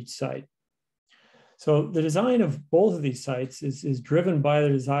overview for each site. So the design of both of these sites is driven by the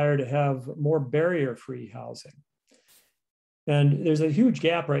desire to have more barrier-free housing. And there's a huge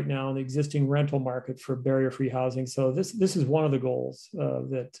gap right now in the existing rental market for barrier-free housing. So this is one of the goals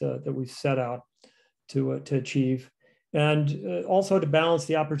that we've set out to achieve. And also to balance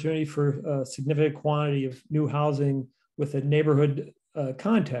the opportunity for a significant quantity of new housing with a neighborhood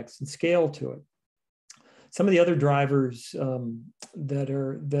context and scale to it. Some of the other drivers that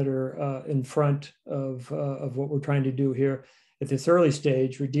are in front of what we're trying to do here at this early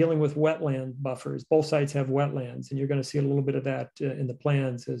stage, we're dealing with wetland buffers. Both sites have wetlands, and you're going to see a little bit of that in the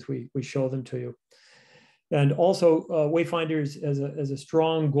plans as we show them to you. And also, Wayfinders as a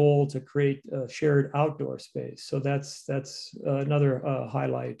strong goal to create a shared outdoor space. So that's another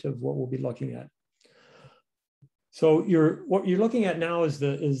highlight of what we'll be looking at. So what you're looking at now is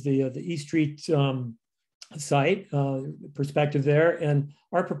the East Street site perspective there, and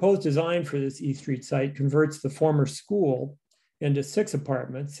our proposed design for this East Street site converts the former school into 6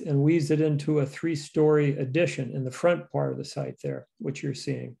 apartments and weaves it into a 3-story addition in the front part of the site there, which you're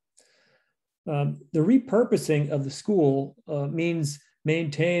seeing. The repurposing of the school means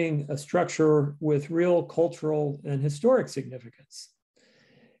maintaining a structure with real cultural and historic significance.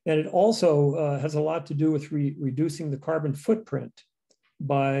 And it also has a lot to do with reducing the carbon footprint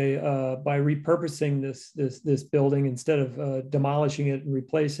by repurposing this building instead of demolishing it and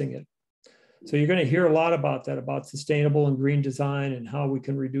replacing it. So you're going to hear a lot about that, about sustainable and green design and how we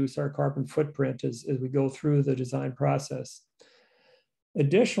can reduce our carbon footprint as we go through the design process.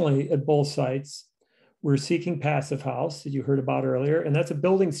 Additionally, at both sites, we're seeking passive house that you heard about earlier, and that's a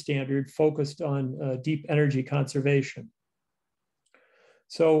building standard focused on deep energy conservation.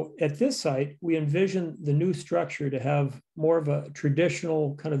 So at this site, we envision the new structure to have more of a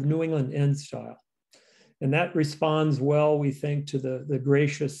traditional kind of New England Inn style. And that responds well, we think, to the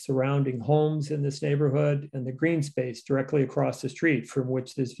gracious surrounding homes in this neighborhood and the green space directly across the street from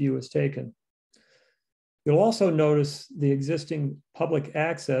which this view is taken. You'll also notice the existing public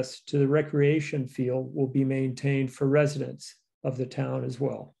access to the recreation field will be maintained for residents of the town as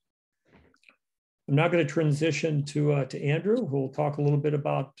well. I'm now going to transition to Andrew, who will talk a little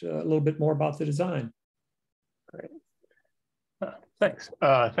bit more about the design. Great. Thanks.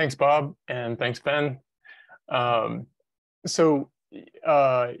 Thanks, Bob, and thanks, Ben. So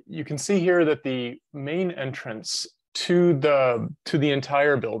you can see here that the main entrance to the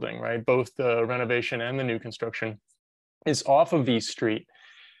entire building, right, both the renovation and the new construction, is off of East Street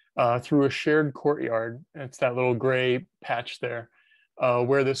through a shared courtyard. It's that little gray patch there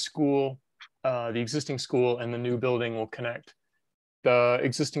where the school, the existing school and the new building will connect. The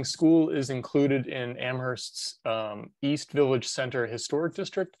existing school is included in Amherst's East Village Center Historic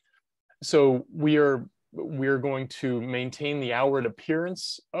District. So we're going to maintain the outward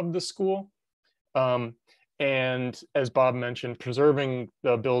appearance of the school. And as Bob mentioned, preserving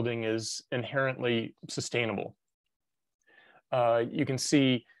the building is inherently sustainable. You can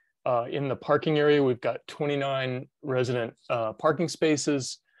see in the parking area, we've got 29 resident parking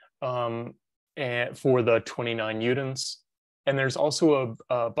spaces and for the 29 units. And there's also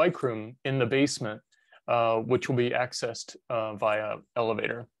a bike room in the basement, which will be accessed via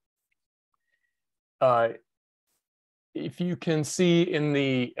elevator. If you can see in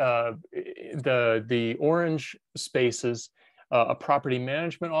the orange spaces, a property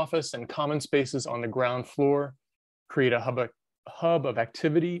management office and common spaces on the ground floor create a hub of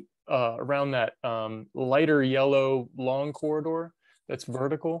activity around that lighter yellow long corridor that's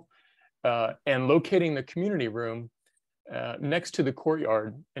vertical. And locating the community room next to the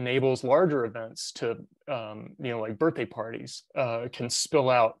courtyard enables larger events to, like birthday parties can spill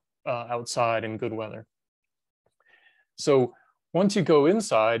out outside in good weather. So once you go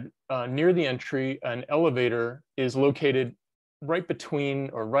inside, near the entry, an elevator is located right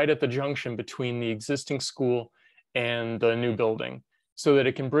between or right at the junction between the existing school and the new building so that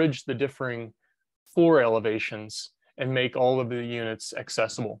it can bridge the differing floor elevations and make all of the units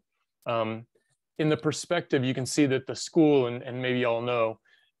accessible. In the perspective, you can see that the school, and maybe y'all know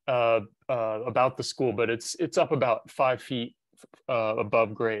about the school, but it's up about 5 feet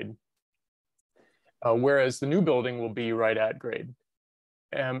above grade. Whereas the new building will be right at grade.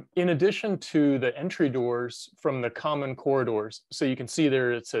 In addition to the entry doors from the common corridors, so you can see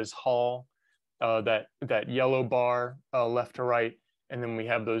there it says hall, that yellow bar left to right, and then we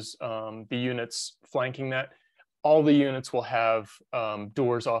have those the units flanking that. All the units will have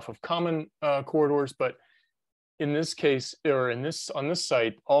doors off of common corridors, but in this case, or on this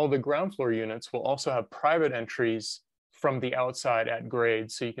site, all the ground floor units will also have private entries from the outside at grade.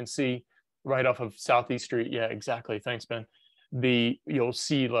 So you can see right off of Southeast Street. Yeah, exactly. Thanks, Ben. You'll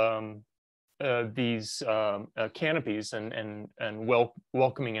see these canopies and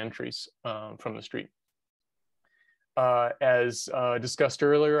welcoming entries from the street. As discussed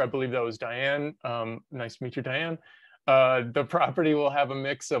earlier, I believe that was Diane. Nice to meet you, Diane. The property will have a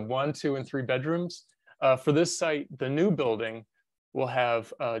mix of 1, 2, and 3 bedrooms. For this site, the new building will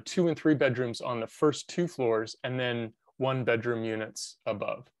have 2 and 3 bedrooms on the first 2 floors, and then 1-bedroom units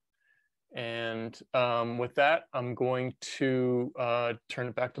above. And with that, I'm going to turn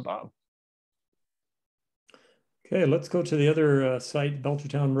it back to Bob. Okay, let's go to the other site,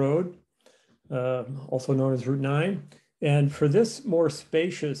 Belchertown Road, also known as Route 9. And for this more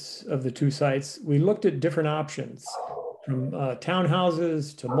spacious of the 2 sites, we looked at different options from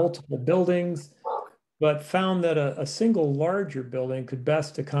townhouses to multiple buildings, but found that a single larger building could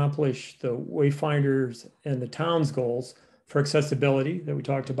best accomplish the Wayfinders and the town's goals for accessibility that we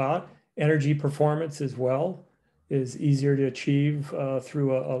talked about. Energy performance as well is easier to achieve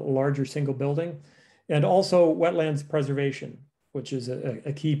through a larger single building. And also wetlands preservation, which is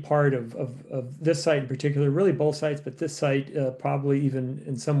a key part of this site in particular, really both sites, but this site probably even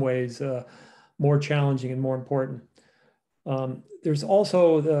in some ways more challenging and more important. There's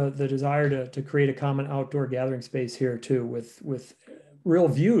also the desire to create a common outdoor gathering space here too, with real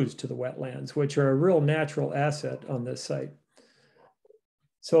views to the wetlands, which are a real natural asset on this site.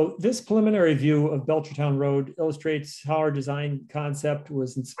 So this preliminary view of Belchertown Road illustrates how our design concept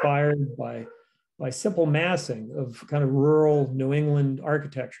was inspired by simple massing of kind of rural New England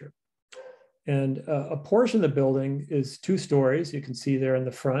architecture. And a portion of the building is 2 stories, you can see there in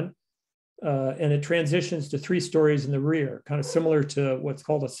the front, and it transitions to 3 stories in the rear, kind of similar to what's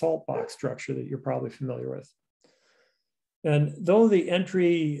called a salt box structure that you're probably familiar with. And though the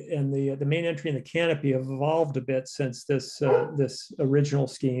entry and the main entry and the canopy have evolved a bit since this original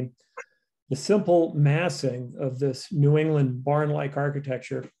scheme, the simple massing of this New England barn-like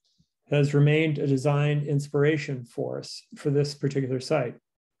architecture has remained a design inspiration for us for this particular site.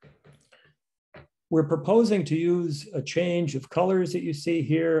 We're proposing to use a change of colors that you see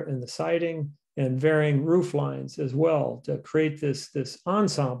here in the siding and varying roof lines as well to create this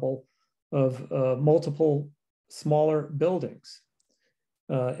ensemble of multiple smaller buildings.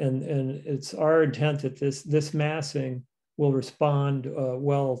 And it's our intent that this massing will respond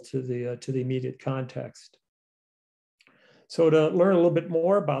well to the immediate context. So to learn a little bit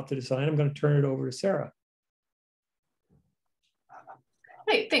more about the design, I'm going to turn it over to Sarah.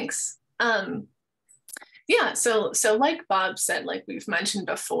 Hey, thanks. Yeah, so like Bob said, like we've mentioned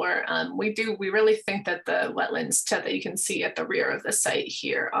before, we really think that the wetlands that you can see at the rear of the site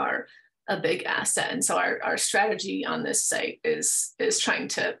here are a big asset. And so our strategy on this site is trying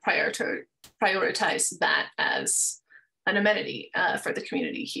to prioritize that as an amenity for the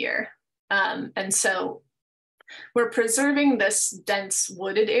community here. And so we're preserving this dense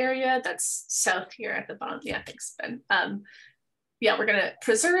wooded area that's south here at the bottom. Yeah, thanks, Ben. Yeah, we're gonna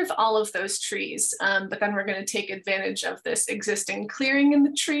preserve all of those trees, but then we're gonna take advantage of this existing clearing in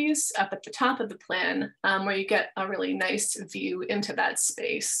the trees up at the top of the plan, where you get a really nice view into that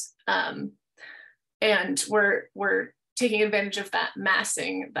space. And we're taking advantage of that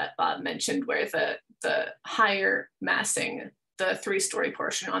massing that Bob mentioned, where the higher massing, the 3-story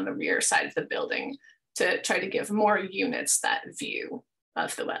portion on the rear side of the building, to try to give more units that view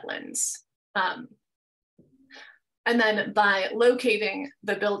of the wetlands. And then by locating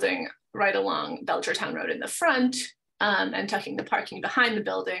the building right along Belchertown Road in the front and tucking the parking behind the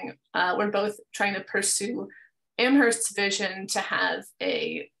building, we're both trying to pursue Amherst's vision to have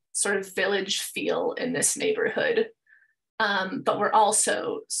a sort of village feel in this neighborhood. But we're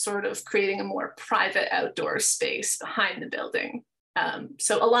also sort of creating a more private outdoor space behind the building.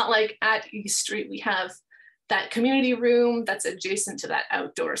 So a lot like at East Street, we have that community room that's adjacent to that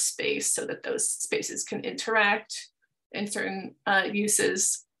outdoor space so that those spaces can interact in certain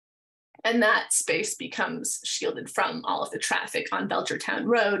uses. And that space becomes shielded from all of the traffic on Belchertown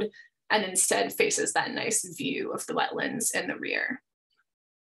Road and instead faces that nice view of the wetlands in the rear.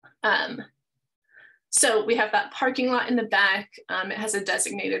 So we have that parking lot in the back. It has a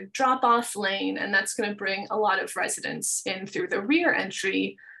designated drop-off lane, and that's going to bring a lot of residents in through the rear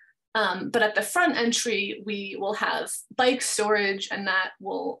entry. But at the front entry, we will have bike storage, and that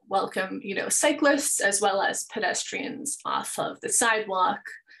will welcome, cyclists as well as pedestrians off of the sidewalk.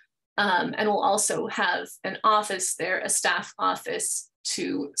 And we'll also have an office there, a staff office,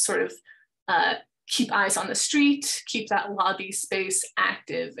 to sort of keep eyes on the street, keep that lobby space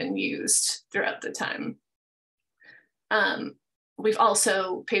active and used throughout the time. We've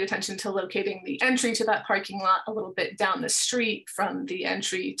also paid attention to locating the entry to that parking lot a little bit down the street from the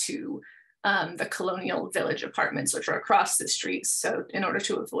entry to the Colonial Village apartments, which are across the street. So in order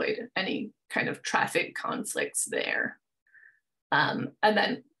to avoid any kind of traffic conflicts there. And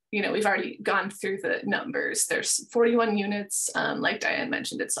then, you know, we've already gone through the numbers. There's 41 units. Like Diane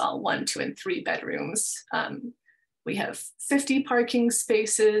mentioned, it's all 1, 2, and 3 bedrooms. We have 50 parking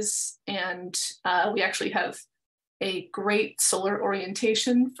spaces, and we actually have a great solar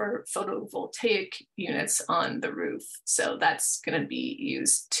orientation for photovoltaic units on the roof. So that's going to be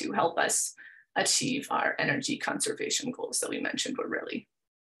used to help us achieve our energy conservation goals that we mentioned we're really,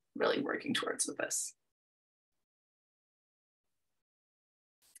 really working towards with this.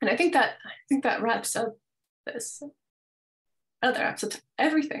 And I think that wraps up this. Oh, that wraps up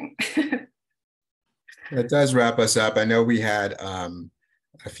everything. It does wrap us up. I know we had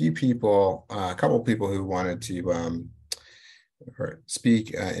a few people, a couple of people who wanted to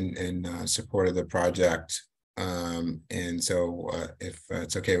speak in support of the project. And so if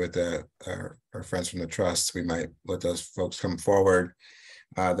it's okay with our friends from the trust, we might let those folks come forward.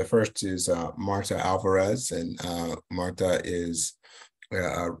 The first is Marta Alvarez, and Marta is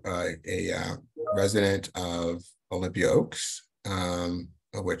a resident of Olympia Oaks,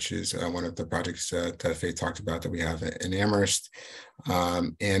 which is one of the projects that Faith talked about that we have in Amherst.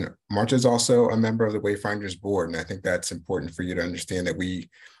 And Marta is also a member of the Wayfinders board. And I think that's important for you to understand that we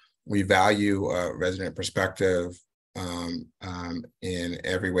value resident perspective in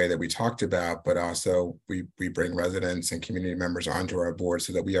every way that we talked about, but also we bring residents and community members onto our board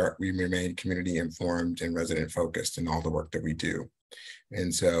so that we remain community informed and resident focused in all the work that we do.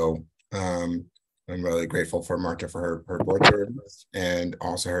 And so I'm really grateful for Marta for her board service and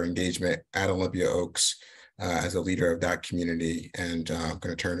also her engagement at Olympia Oaks as a leader of that community. And I'm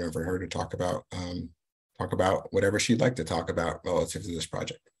going to turn it over to her to talk about whatever she'd like to talk about relative to this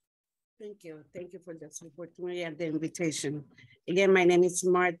project. Thank you. Thank you for this opportunity and the invitation. Again, my name is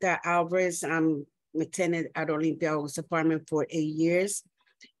Marta Alvarez. I'm a tenant at Olympia Oaks apartment for 8 years.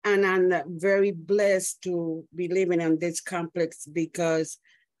 And I'm very blessed to be living in this complex because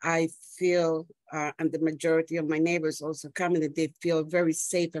I feel, and the majority of my neighbors also comment that they feel very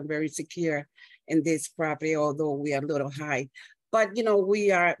safe and very secure in this property, although we are a little high. But you know,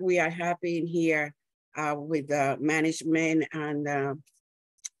 we are happy in here with the management and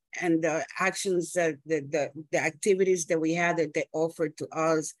the actions that the activities that we had that they offered to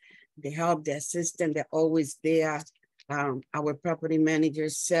us, the help, the assistance, they're always there. Our property manager,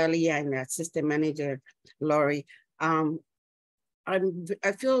 Sally, and assistant manager, Lori. I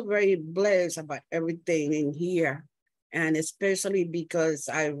feel very blessed about everything in here, and especially because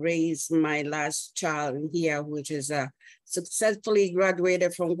I raised my last child in here, which is successfully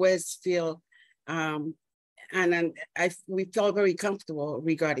graduated from Westfield, and we felt very comfortable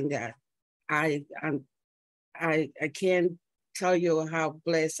regarding that. I can't tell you how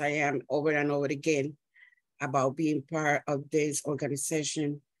blessed I am over and over again about being part of this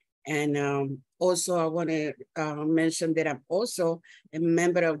organization. And also I want to mention that I'm also a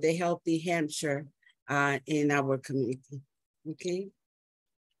member of the Healthy Hampshire in our community. Okay.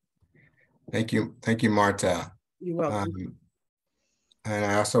 Thank you. Thank you, Marta. You're welcome. And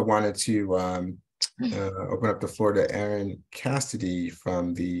I also wanted to open up the floor to Aaron Cassidy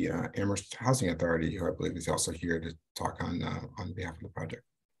from the Amherst Housing Authority, who I believe is also here to talk on behalf of the project.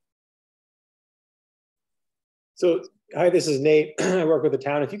 So, hi, this is Nate. I work with the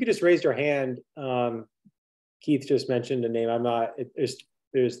town. If you could just raise your hand. Keith just mentioned a name. I'm not,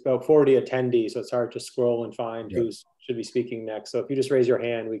 there's about 40 attendees, so it's hard to scroll and find who should be speaking next. So if you just raise your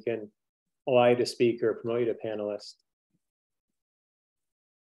hand, we can allow you to speak or promote you to panelist.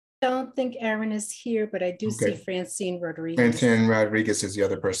 I don't think Aaron is here, but I do see Francine Rodriguez. Francine Rodriguez is the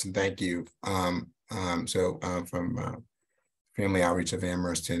other person. Thank you. From Family Outreach of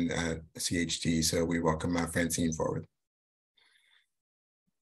Amherst and CHD. So we welcome Francine forward.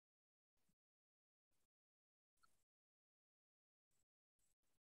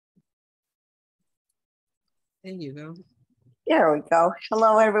 There you go. There we go.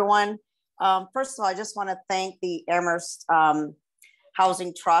 Hello, everyone. First of all, I just want to thank the Amherst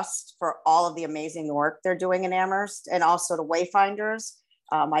Housing Trust for all of the amazing work they're doing in Amherst, and also to Wayfinders.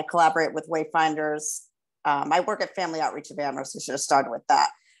 I collaborate with Wayfinders. I work at Family Outreach of Amherst. I should have started with that.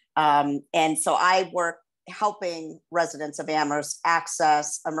 And so I work helping residents of Amherst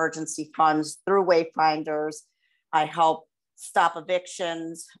access emergency funds through Wayfinders. I help stop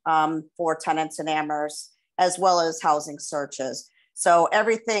evictions for tenants in Amherst, as well as housing searches. So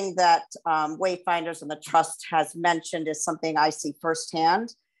everything that Wayfinders and the Trust has mentioned is something I see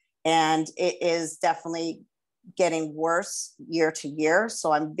firsthand, and it is definitely getting worse year to year.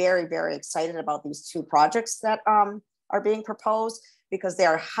 So I'm very, very excited about these two projects that are being proposed. because they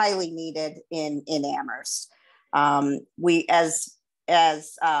are highly needed in Amherst. We, as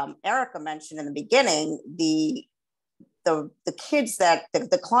Erica mentioned in the beginning, the kids that the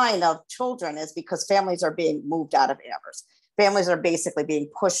decline of children is because families are being moved out of Amherst. Families are basically being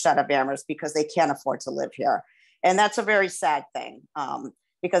pushed out of Amherst because they can't afford to live here. And that's a very sad thing,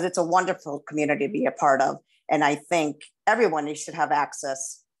 because it's a wonderful community to be a part of. And I think everyone should have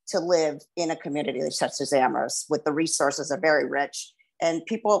access to live in a community such as Amherst, with the resources are very rich and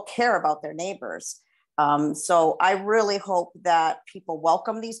people care about their neighbors. So I really hope that people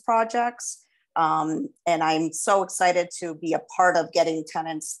welcome these projects. And I'm so excited to be a part of getting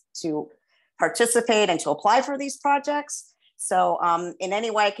tenants to participate and to apply for these projects. So in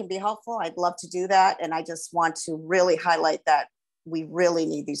any way I can be helpful, I'd love to do that. And I just want to really highlight that we really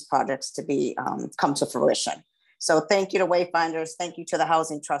need these projects to be come to fruition. So thank you to Wayfinders. Thank you to the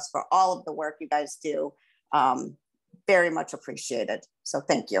Housing Trust for all of the work you guys do. Very much appreciated. So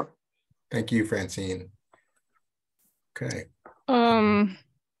thank you. Thank you, Francine. Okay.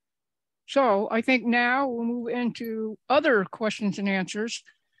 So I think now we'll move into other questions and answers.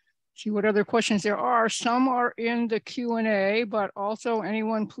 See what other questions there are. Some are in the Q&A, but also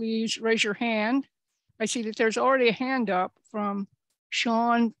anyone please raise your hand. I see that there's already a hand up from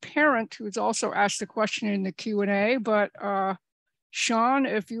Sean Parent, who's also asked a question in the Q&A, but Sean,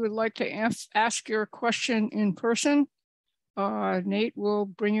 if you would like to ask your question in person, Nate will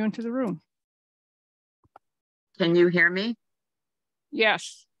bring you into the room. Can you hear me?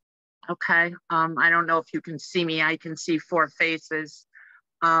 Yes. Okay. I don't know if you can see me. I can see 4 faces.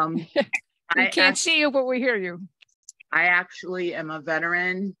 We can't see you, but we hear you. I actually am a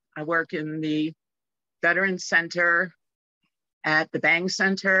veteran. I work in the Veteran Center at the Bang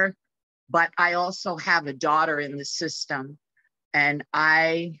Center, but I also have a daughter in the system. And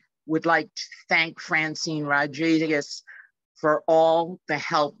I would like to thank Francine Rodriguez for all the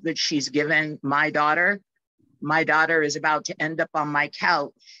help that she's given my daughter. My daughter is about to end up on my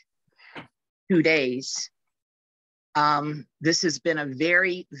couch 2 days. This has been a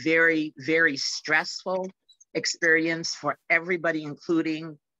very, very, very stressful experience for everybody,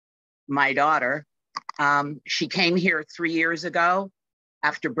 including my daughter. She came here 3 years ago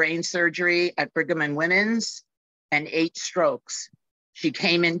after brain surgery at Brigham and Women's and 8 strokes. She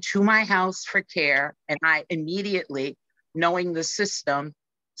came into my house for care, and I immediately, knowing the system,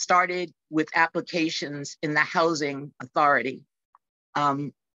 started with applications in the Housing Authority.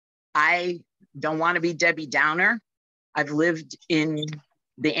 I don't want to be Debbie Downer. I've lived in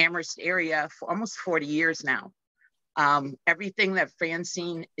the Amherst area for almost 40 years now. Everything that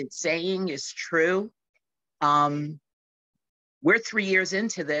Francine is saying is true. We're 3 years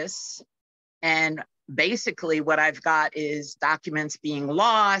into this, and basically what I've got is documents being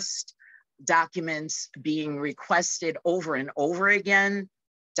lost, documents being requested over and over again,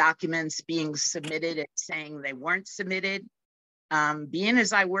 documents being submitted and saying they weren't submitted. Being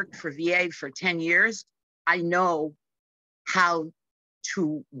as I worked for VA for 10 years, I know how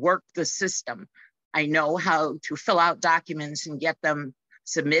to work the system. I know how to fill out documents and get them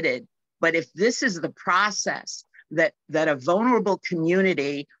submitted. But if this is the process that a vulnerable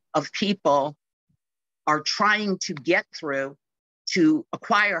community of people are trying to get through to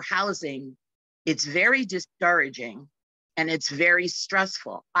acquire housing, it's very discouraging and it's very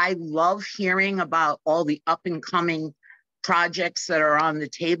stressful. I love hearing about all the up and coming projects that are on the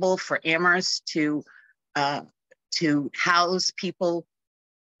table for Amherst to house people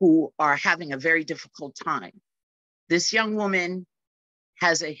who are having a very difficult time. This young woman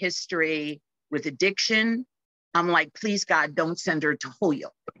has a history with addiction. I'm like, please God, don't send her to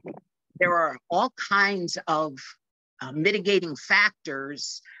Holyoke. There are all kinds of mitigating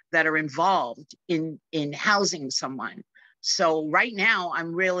factors that are involved in housing someone. So right now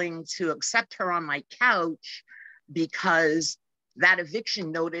I'm willing to accept her on my couch because that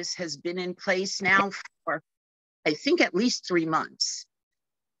eviction notice has been in place now for, I think, at least 3 months.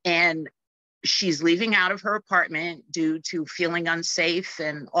 And she's leaving out of her apartment due to feeling unsafe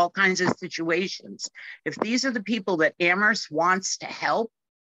and all kinds of situations. If these are the people that Amherst wants to help,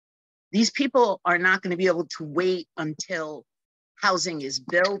 these people are not going to be able to wait until housing is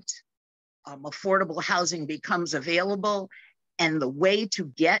built, affordable housing becomes available. And the way to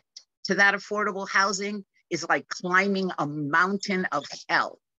get to that affordable housing is like climbing a mountain of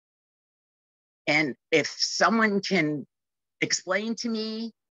hell. And if someone can explain to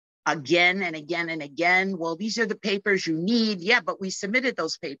me again and again and again, well, these are the papers you need. Yeah, but we submitted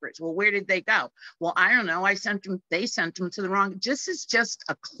those papers. Well, where did they go? Well, I don't know. They sent them to the wrong. This is just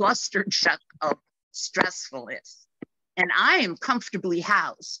a clustered shut of stressfulness. And I am comfortably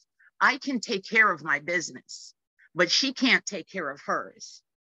housed. I can take care of my business. but she can't take care of hers.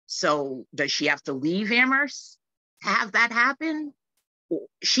 So does she have to leave Amherst to have that happen?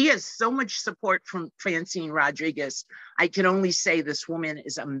 She has so much support from Francine Rodriguez. I can only say this woman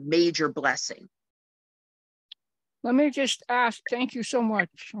is a major blessing. Let me just ask, thank you so much,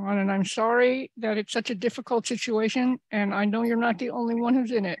 Sean, and I'm sorry that it's such a difficult situation, and I know you're not the only one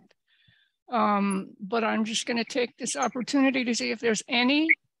who's in it. But I'm just going to take this opportunity to see if there's any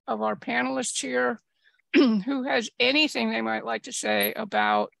of our panelists here who has anything they might like to say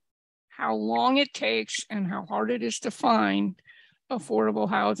about how long it takes and how hard it is to find affordable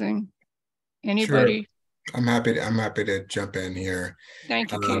housing. Anybody? Sure. I'm happy to jump in here.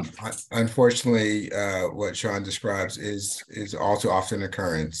 Thank you, Keith. Unfortunately, what Sean describes is all too often an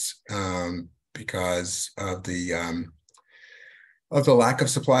occurrence because of the lack of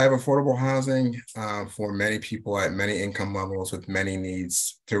supply of affordable housing for many people at many income levels with many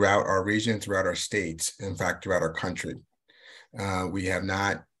needs throughout our region, throughout our state, in fact, throughout our country. We have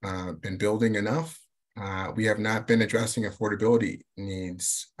not been building enough. We have not been addressing affordability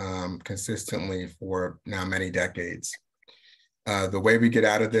needs consistently for now many decades. The way we get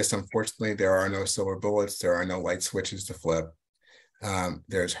out of this, unfortunately, there are no silver bullets. There are no light switches to flip.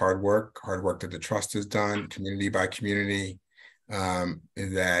 There's hard work that the trust has done, community by community,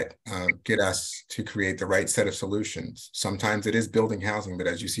 that get us to create the right set of solutions. Sometimes it is building housing, but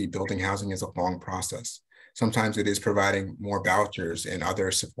as you see, building housing is a long process. Sometimes it is providing more vouchers and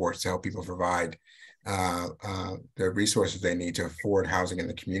other supports to help people provide the resources they need to afford housing in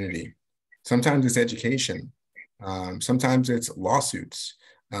the community. Sometimes it's education. Sometimes it's lawsuits,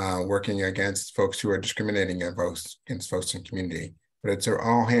 working against folks who are discriminating against folks in the community. But it's an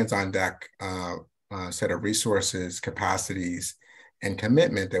all hands on deck set of resources, capacities, and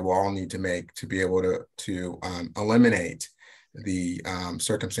commitment that we'll all need to make to be able to eliminate the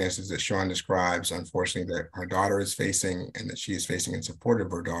circumstances that Sean describes, unfortunately, that her daughter is facing and that she is facing in support of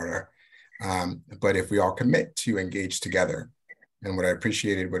her daughter. But if we all commit to engage together, and what I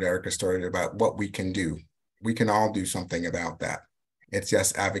appreciated what Erica started about what we can do, we can all do something about that. It's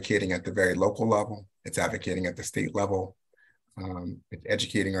just advocating at the very local level. It's advocating at the state level. It's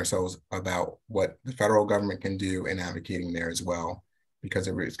educating ourselves about what the federal government can do and advocating there as well, because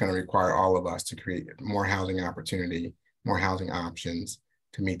it's going to require all of us to create more housing opportunity, more housing options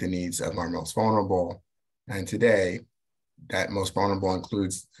to meet the needs of our most vulnerable. And today, that most vulnerable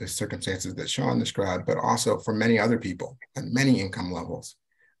includes the circumstances that Sean described, but also for many other people at many income levels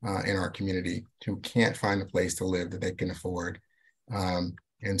in our community who can't find a place to live that they can afford. And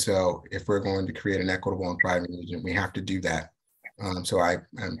so if we're going to create an equitable and thriving region, we have to do that. So I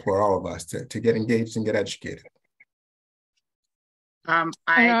implore all of us to get engaged and get educated.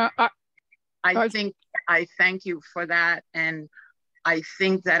 I thank you for that. And I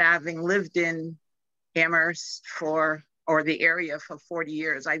think that having lived in Amherst or the area for 40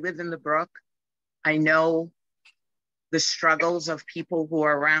 years, I live in the Brook. I know the struggles of people who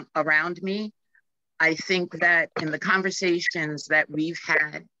are around me. I think that in the conversations that we've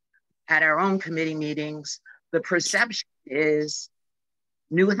had at our own committee meetings, the perception is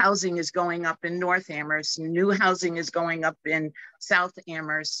new housing is going up in North Amherst, new housing is going up in South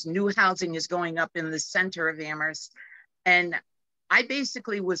Amherst, new housing is going up in the center of Amherst. And I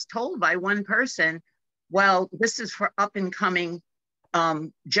basically was told by one person, well, this is for up and coming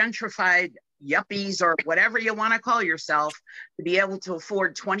gentrified yuppies or whatever you want to call yourself, to be able to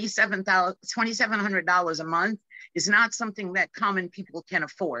afford $2,700 a month is not something that common people can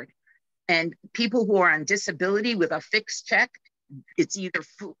afford. And people who are on disability with a fixed check, it's either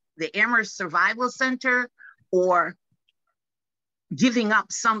the Amherst Survival Center or giving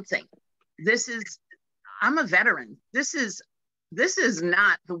up something. I'm a veteran. This is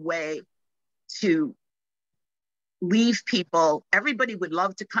not the way to leave people. Everybody would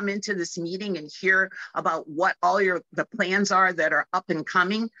love to come into this meeting and hear about what all the plans are that are up and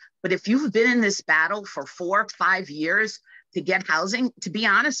coming. But if you've been in this battle for 4 or 5 years to get housing, to be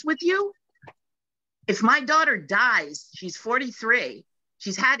honest with you, if my daughter dies, she's 43,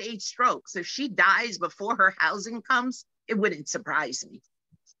 she's had 8 strokes. If she dies before her housing comes, it wouldn't surprise me.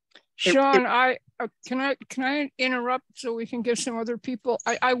 Sean, can I interrupt so we can give some other people?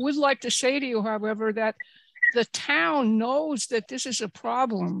 I would like to say to you, however, that the town knows that this is a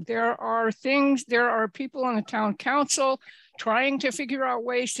problem. There are people on the town council trying to figure out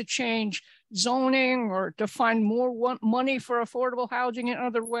ways to change zoning or to find more money for affordable housing in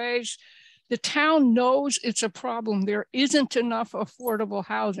other ways. The town knows it's a problem. There isn't enough affordable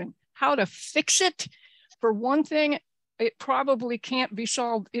housing. How to fix it? For one thing, it probably can't be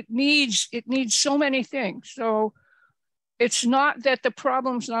solved. It needs so many things. So it's not that the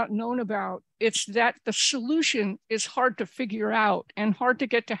problem's not known about, it's that the solution is hard to figure out and hard to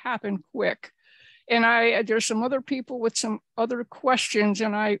get to happen quick. And there's some other people with some other questions,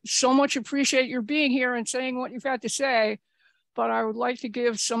 and I so much appreciate your being here and saying what you've had to say, but I would like to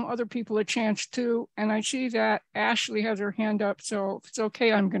give some other people a chance too. And I see that Ashley has her hand up, so if it's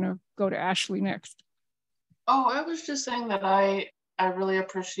okay, I'm gonna go to Ashley next. Oh, I was just saying that I really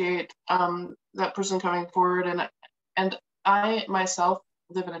appreciate that person coming forward, and I myself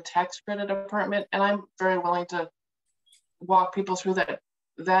live in a tax credit apartment, and I'm very willing to walk people through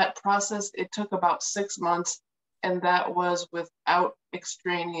that process. It took about 6 months, and that was without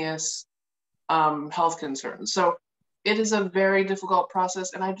extraneous health concerns. So it is a very difficult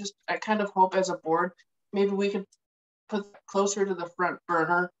process, and I kind of hope as a board, maybe we could put closer to the front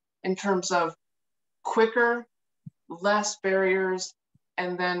burner in terms of quicker, less barriers,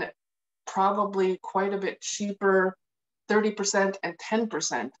 and then probably quite a bit cheaper, 30% and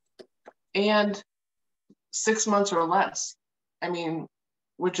 10%, and 6 months or less. I mean,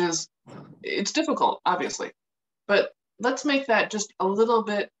 it's difficult, obviously, but let's make that just a little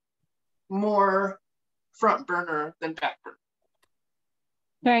bit more front burner than back burner.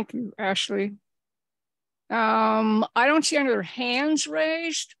 Thank you, Ashley. I don't see any other hands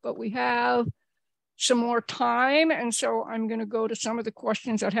raised, but we have some more time. And so I'm going to go to some of the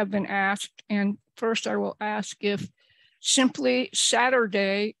questions that have been asked. And first I will ask if Simply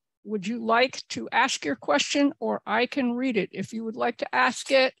Saturday, would you like to ask your question, or I can read it? If you would like to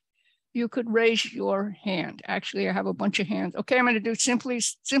ask it, you could raise your hand. Actually, I have a bunch of hands. Okay, I'm going to do Simply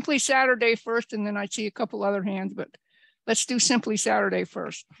Saturday first, and then I see a couple other hands, but let's do Simply Saturday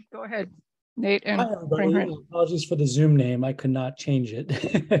first. Go ahead, Nate and Kringren. Apologies for the Zoom name. I could not change it.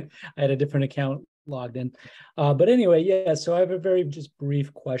 I had a different account logged in. But anyway, yeah, so I have a very just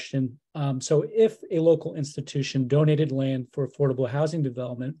brief question. So if a local institution donated land for affordable housing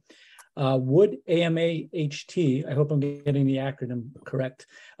development, would AMAHT, I hope I'm getting the acronym correct,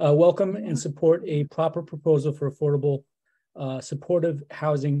 welcome and support a proper proposal for affordable supportive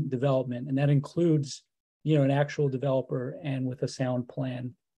housing development? And that includes, an actual developer and with a sound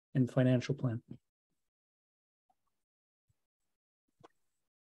plan and financial plan.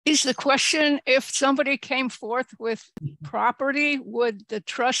 Is the question, if somebody came forth with property, would the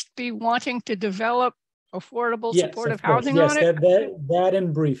trust be wanting to develop affordable supportive housing on it? That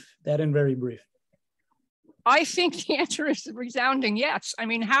in brief, that in very brief. I think the answer is the resounding yes. I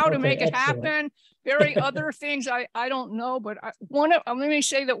mean, how to make it happen, very other things I don't know, but let me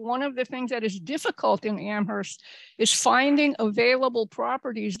say that one of the things that is difficult in Amherst is finding available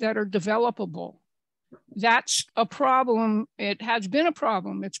properties that are developable. That's a problem. It has been a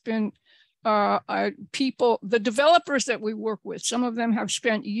problem. It's been the developers that we work with, some of them have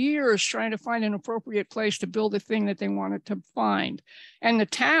spent years trying to find an appropriate place to build a thing that they wanted to find. And the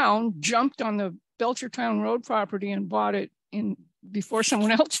town jumped on the Belchertown Road property and bought it before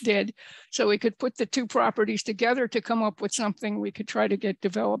someone else did. So we could put the two properties together to come up with something we could try to get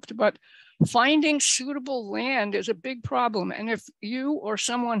developed. But finding suitable land is a big problem. And if you or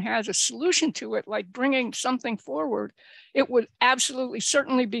someone has a solution to it, like bringing something forward, it would absolutely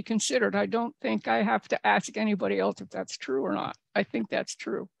certainly be considered. I don't think I have to ask anybody else if that's true or not. I think that's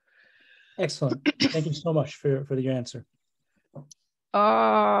true. Excellent. Thank you so much for your answer.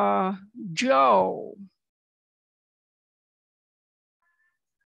 Joe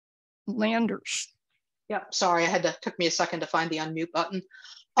Landers. Yeah, sorry, took me a second to find the unmute button.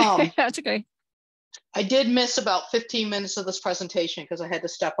 That's okay. I did miss about 15 minutes of this presentation because I had to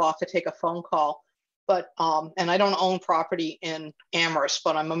step off to take a phone call. But, and I don't own property in Amherst,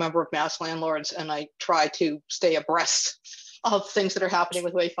 but I'm a member of Mass Landlords, and I try to stay abreast of things that are happening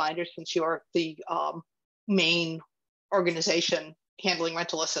with Wayfinders, since you're the main organization handling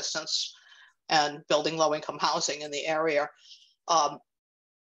rental assistance and building low-income housing in the area.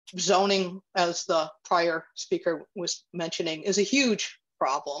 Zoning, as the prior speaker was mentioning, is a huge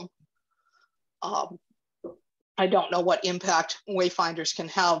problem. I don't know what impact Wayfinders can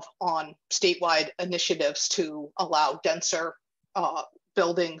have on statewide initiatives to allow denser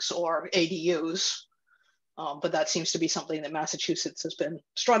buildings or ADUs, but that seems to be something that Massachusetts has been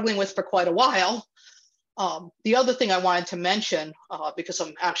struggling with for quite a while. The other thing I wanted to mention, because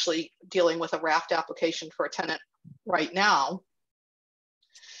I'm actually dealing with a raft application for a tenant right now,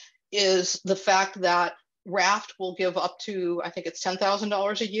 is the fact that raft will give up to, I think it's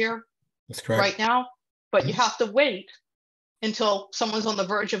 $10,000 a year. That's correct. Right now, but you have to wait until someone's on the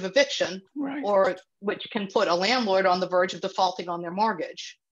verge of eviction, right, or which can put a landlord on the verge of defaulting on their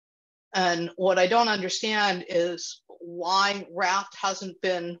mortgage. And what I don't understand is why raft hasn't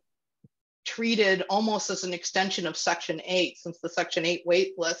been treated almost as an extension of Section 8, since the Section 8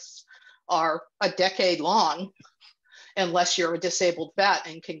 wait lists are a decade long, unless you're a disabled vet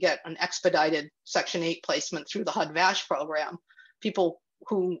and can get an expedited Section 8 placement through the HUD-VASH program. People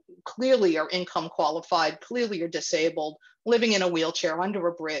who clearly are income qualified, clearly are disabled, living in a wheelchair under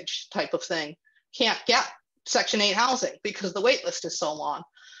a bridge type of thing, can't get Section 8 housing because the wait list is so long.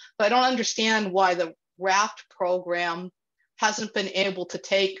 But I don't understand why the RAFT program hasn't been able to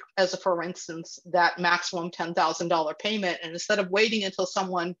take, as a for instance, that maximum $10,000 payment, and instead of waiting until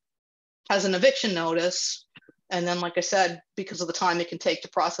someone has an eviction notice, and then, like I said, because of the time it can take to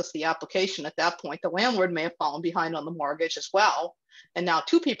process the application, at that point, the landlord may have fallen behind on the mortgage as well. And now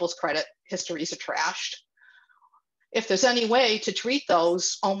two people's credit histories are trashed. If there's any way to treat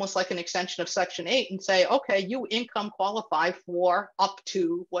those almost like an extension of Section 8 and say, okay, you income qualify for up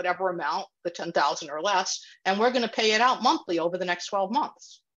to whatever amount, the 10,000 or less, and we're going to pay it out monthly over the next 12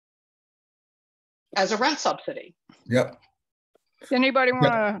 months as a rent subsidy. Yep. Does anybody want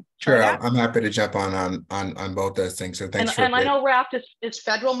to? Sure, I'm happy to jump on both those things. So thanks and I know RAFT is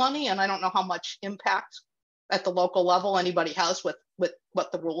federal money, and I don't know how much impact at the local level anybody has with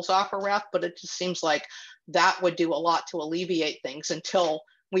what the rules are for RAFT, but it just seems like that would do a lot to alleviate things until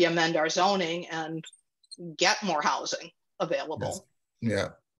we amend our zoning and get more housing available. Yes. Yeah,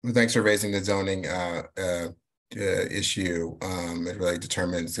 well, thanks for raising the zoning issue. It really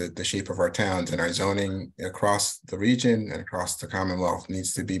determines the shape of our towns, and our zoning across the region and across the Commonwealth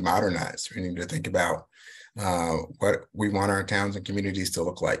needs to be modernized. We need to think about what we want our towns and communities to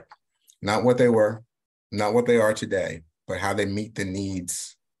look like, not what they were, not what they are today, but how they meet the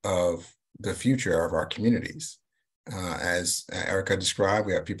needs of the future of our communities. As Erica described,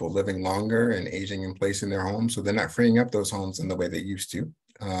 we have people living longer and aging in place in their homes, so they're not freeing up those homes in the way they used to.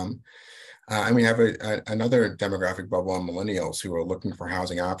 And we have another demographic bubble on millennials who are looking for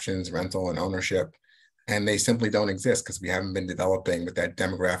housing options, rental and ownership, and they simply don't exist because we haven't been developing with that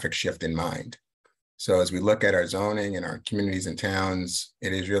demographic shift in mind. So as we look at our zoning and our communities and towns,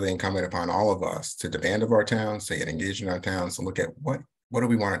 it is really incumbent upon all of us to demand of our towns, to get engaged in our towns, to look at what do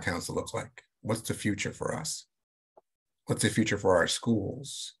we want our towns to look like? What's the future for us? What's the future for our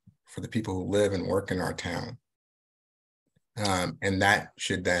schools, for the people who live and work in our town? And that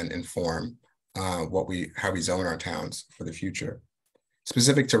should then inform how we zone our towns for the future.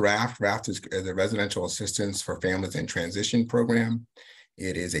 Specific to RAFT, RAFT is the Residential Assistance for Families in Transition program.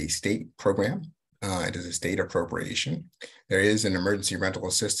 It is a state program. It is a state appropriation. There is an emergency rental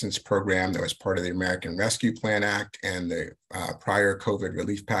assistance program that was part of the American Rescue Plan Act and the prior COVID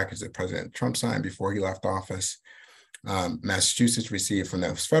relief package that President Trump signed before he left office. Massachusetts received from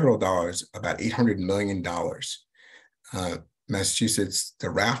those federal dollars about $800 million. Massachusetts, the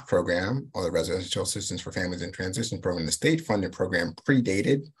RAFT program, or the Residential Assistance for Families in Transition program, the state funded program,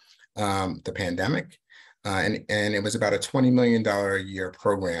 predated the pandemic. And it was about a $20 million a year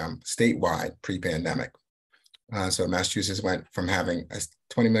program statewide pre-pandemic. So Massachusetts went from having a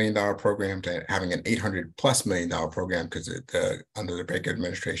 $20 million program to having an $800+ million program because under the Baker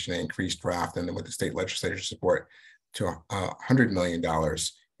administration, they increased RAFT and then with the state legislature support to $100 million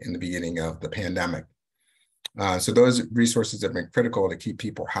in the beginning of the pandemic. So those resources have been critical to keep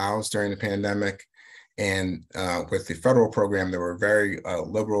people housed during the pandemic. And with the federal program, there were very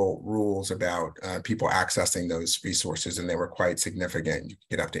liberal rules about people accessing those resources, and they were quite significant. You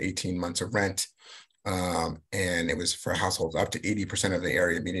could get up to 18 months of rent, and it was for households up to 80% of the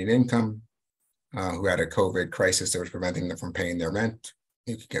area median income who had a COVID crisis that was preventing them from paying their rent.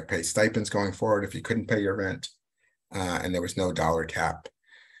 You could get paid stipends going forward if you couldn't pay your rent, and there was no dollar cap.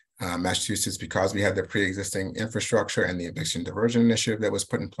 Massachusetts, because we had the pre-existing infrastructure and the eviction diversion initiative that was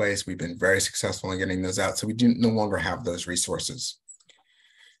put in place, we've been very successful in getting those out. So we do no longer have those resources.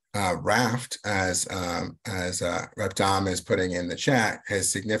 RAFT, as Rep. Dom is putting in the chat,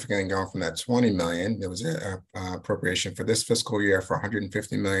 has significantly gone from that 20 million. There was an appropriation for this fiscal year for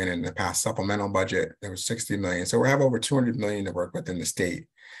 150 million. In the past supplemental budget, there was 60 million. So we have over 200 million to work with in the state.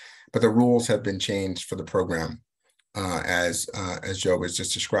 But the rules have been changed for the program. As Joe was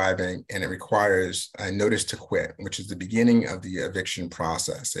just describing, and it requires a notice to quit, which is the beginning of the eviction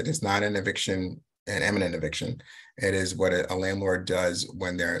process. It is not an eviction, an imminent eviction. It is what a landlord does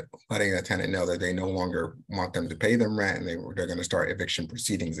when they're letting a tenant know that they no longer want them to pay them rent, and they're going to start eviction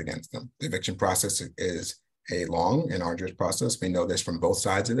proceedings against them. The eviction process is a long and arduous process. We know this from both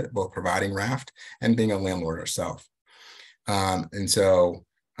sides of it, both providing RAFT and being a landlord ourselves.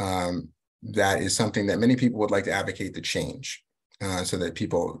 That is something that many people would like to advocate to change so that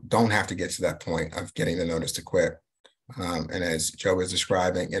people don't have to get to that point of getting the notice to quit. And as Joe was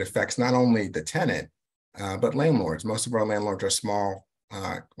describing, it affects not only the tenant, but landlords. Most of our landlords are small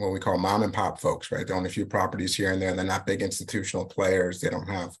what we call mom and pop folks, right? They own a few properties here and there. They're not big institutional players. They don't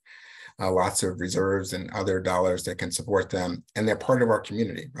have lots of reserves and other dollars that can support them. And they're part of our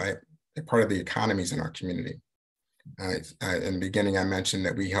community, right? They're part of the economies in our community. In the beginning, I mentioned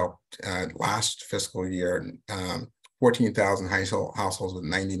that we helped last fiscal year, 14,000 households with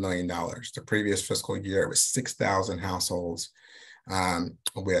 $90 million. The previous fiscal year, it was 6,000 households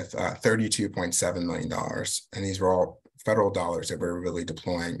with $32.7 million. And these were all federal dollars that we're really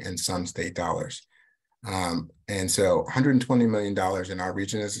deploying and some state dollars. And so $120 million in our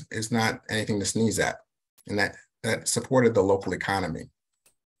region is not anything to sneeze at. And that supported the local economy.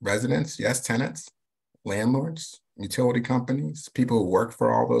 Residents, yes, tenants, landlords, utility companies, people who work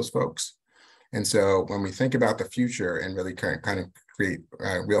for all those folks. And so when we think about the future and really kind of create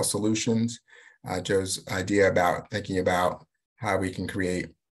real solutions, Joe's idea about thinking about how we can create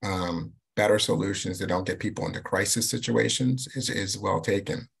better solutions that don't get people into crisis situations is well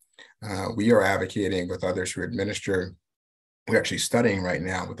taken. We are advocating with others who administer, we're actually studying right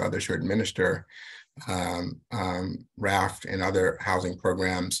now with others who administer RAFT and other housing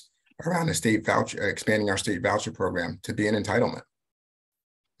programs around a state voucher, expanding our state voucher program to be an entitlement.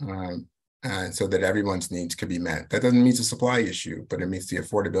 So that everyone's needs could be met. That doesn't meet the supply issue, but it meets the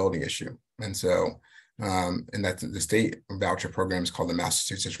affordability issue. And so, and that's the state voucher program is called the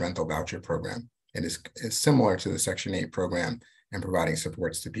Massachusetts Rental Voucher Program. It is similar to the Section 8 program and providing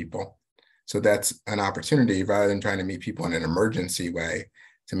supports to people. So that's an opportunity rather than trying to meet people in an emergency way,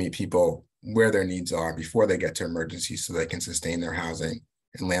 to meet people where their needs are before they get to emergency so they can sustain their housing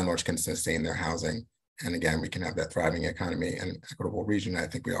and landlords can sustain their housing. And again, we can have that thriving economy and equitable region I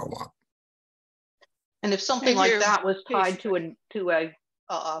think we all want. And if something like that was tied to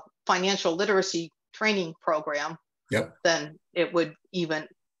a financial literacy training program, yep, then it would even,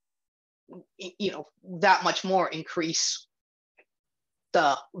 that much more increase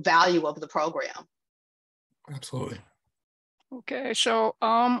the value of the program. Absolutely. Okay, so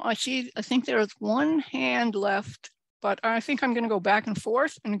I think there's one hand left, but I think I'm going to go back and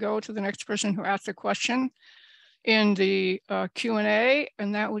forth and go to the next person who asked a question in the Q&A,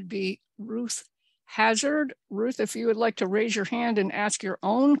 and that would be Ruth Hazard. Ruth, if you would like to raise your hand and ask your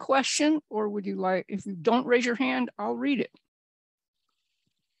own question, or would you like, if you don't raise your hand, I'll read it.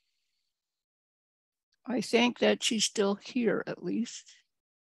 I think that she's still here at least.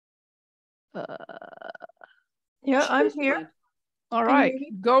 Yeah, I'm here. All right,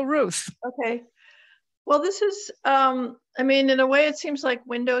 go Ruth. Okay. Well, this is, I mean, in a way it seems like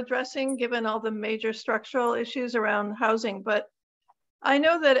window dressing given all the major structural issues around housing, but I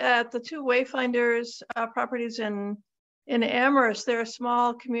know that at the two Wayfinders properties in Amherst, there are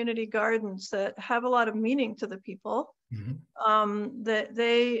small community gardens that have a lot of meaning to the people. Mm-hmm. That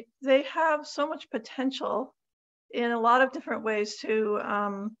they have so much potential in a lot of different ways to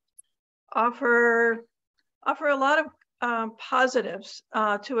offer a lot of positives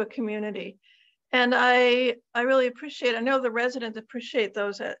to a community. And I really appreciate, I know the residents appreciate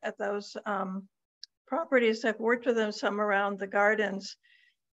those at those properties. I've worked with them some around the gardens.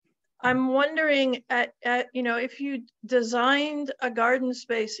 I'm wondering if you designed a garden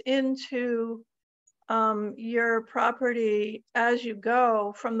space into your property as you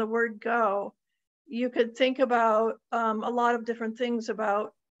go, from the word go, you could think about a lot of different things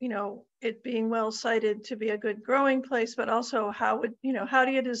about, it being well sited to be a good growing place, but also how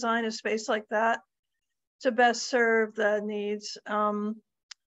do you design a space like that to best serve the needs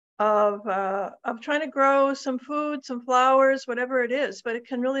of trying to grow some food, some flowers, whatever it is, but it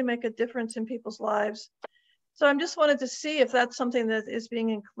can really make a difference in people's lives. So I just wanted to see if that's something that is being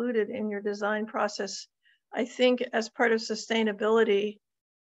included in your design process. I think as part of sustainability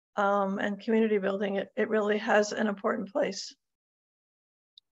and community building, it really has an important place.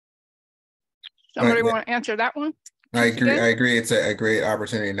 Somebody want to answer that one? I agree. It's a great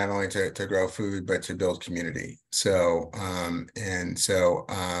opportunity not only to grow food, but to build community. So,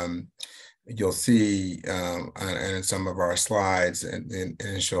 you'll see in some of our slides and the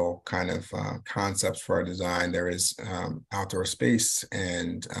initial kind of concepts for our design, there is outdoor space,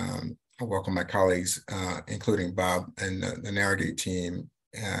 and I welcome my colleagues, including Bob and the Narragate team,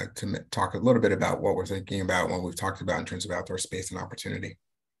 to talk a little bit about what we're thinking about, what we've talked about in terms of outdoor space and opportunity.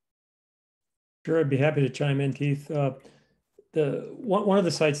 Sure, I'd be happy to chime in, Keith. One of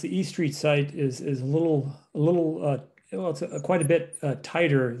the sites, the E Street site, is a little well, it's quite a bit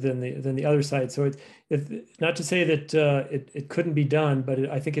tighter than the other site. So it's not to say that it couldn't be done, but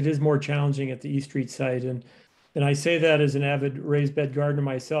I think it is more challenging at the E Street site. And I say that as an avid raised bed gardener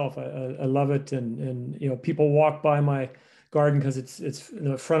myself. I love it, and people walk by my garden because it's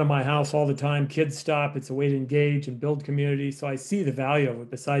in the front of my house all the time. Kids stop. It's a way to engage and build community. So I see the value of it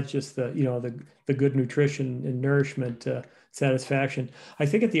besides just the, you know, the good nutrition and nourishment satisfaction. I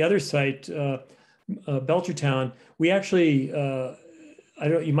think at the other site, Belchertown, we actually, I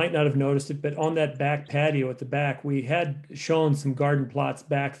don't, you might not have noticed it, but on that back patio at the back, we had shown some garden plots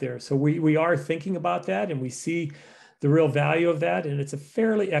back there. So we are thinking about that, and we see the real value of that, and it's a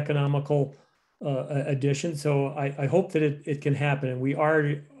fairly economical addition. So I hope that it can happen, and we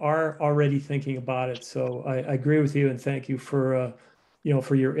are already thinking about it. So I agree with you, and thank you for you know,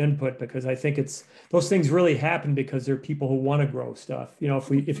 for your input, because I think it's, those things really happen because there are people who want to grow stuff. You know,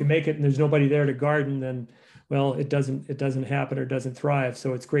 if you make it and there's nobody there to garden, then well, it doesn't happen or doesn't thrive.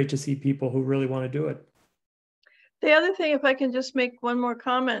 So it's great to see people who really want to do it. The other thing, if I can just make one more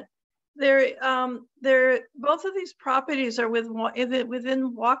comment, both of these properties are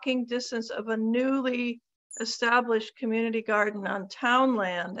within walking distance of a newly established community garden on town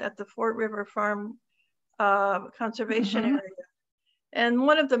land at the Fort River Farm Conservation Area. And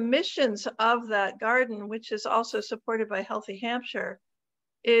one of the missions of that garden, which is also supported by Healthy Hampshire,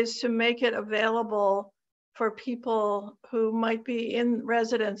 is to make it available for people who might be in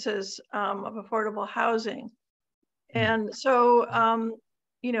residences of affordable housing. And so,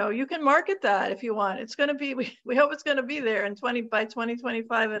 you know, you can market that if you want. It's going to be, we hope it's going to be there, and by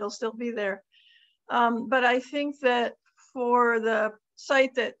 2025, it'll still be there. But I think that for the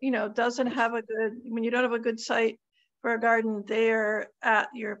site that, you know, doesn't have a good, when you don't have a good site for a garden there at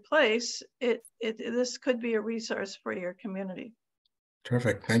your place, this could be a resource for your community.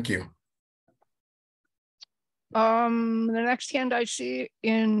 Terrific, thank you. The next hand I see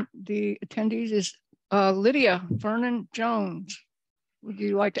in the attendees is Lydia Vernon Jones. Would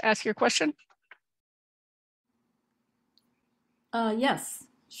you like to ask your question? Yes,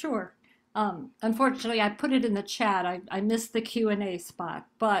 sure. Unfortunately, I put it in the chat. I missed the Q&A spot,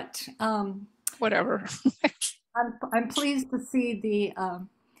 but whatever. I'm pleased to see the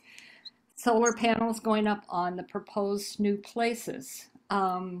solar panels going up on the proposed new places.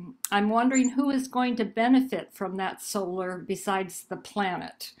 I'm wondering who is going to benefit from that solar besides the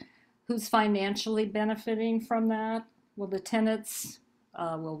planet? Who's financially benefiting from that? Will the tenants,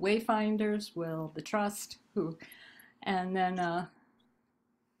 will Wayfinders, will the trust, who? And then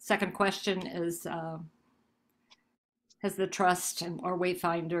second question is, has the trust or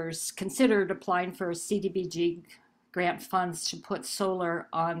Wayfinders considered applying for CDBG grant funds to put solar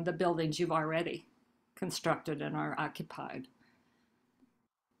on the buildings you've already constructed and are occupied?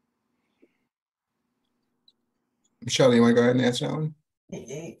 Michelle, you want to go ahead and answer that one?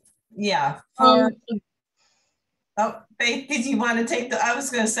 Yeah. Faith, did you want to take the, I was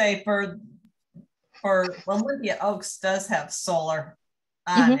going to say for Olympia Oaks does have solar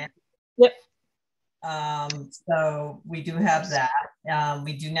on it. Yep. So we do have that.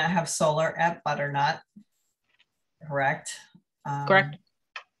 We do not have solar at Butternut. Correct. Correct.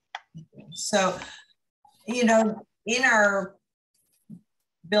 So, you know, in our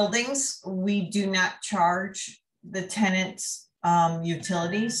buildings, we do not charge the tenants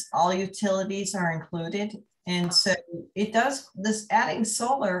utilities. All utilities are included. And so it does, this adding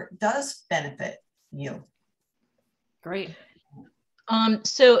solar does benefit you. Great.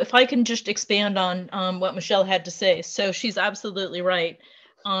 So if I can just expand on what Michelle had to say. So she's absolutely right.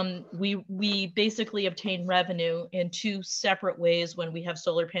 We basically obtain revenue in two separate ways when we have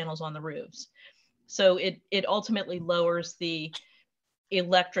solar panels on the roofs. So it ultimately lowers the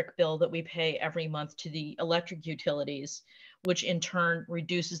electric bill that we pay every month to the electric utilities, which in turn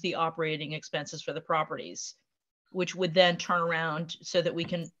reduces the operating expenses for the properties, which would then turn around so that we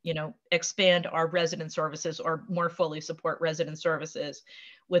can, you know, expand our resident services or more fully support resident services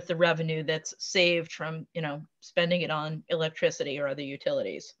with the revenue that's saved from, you know, spending it on electricity or other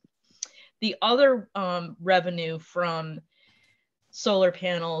utilities. The other revenue from solar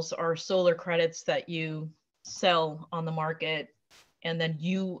panels are solar credits that you sell on the market, and then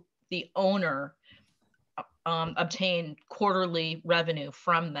you, the owner, obtain quarterly revenue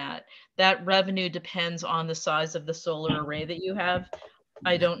from that. That revenue depends on the size of the solar array that you have.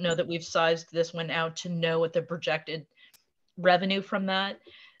 I don't know that we've sized this one out to know what the projected revenue from that.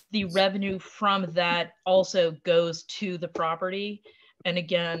 The revenue from that also goes to the property, and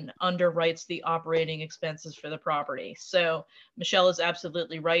again, underwrites the operating expenses for the property. So Michelle is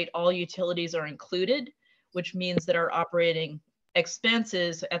absolutely right. All utilities are included, which means that our operating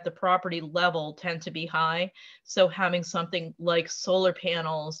expenses at the property level tend to be high. So having something like solar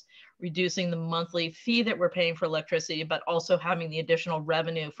panels, reducing the monthly fee that we're paying for electricity, but also having the additional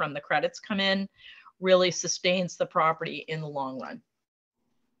revenue from the credits come in, really sustains the property in the long run.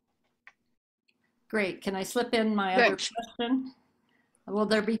 Great. Can I slip in my other question? Will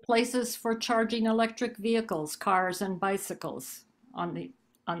there be places for charging electric vehicles, cars and bicycles at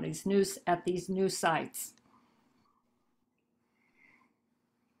these new sites?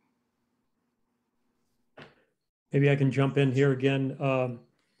 Maybe I can jump in here again.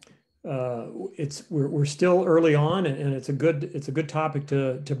 We're still early on, and it's a good topic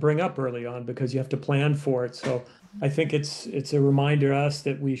to bring up early on, because you have to plan for it. So I think it's a reminder to us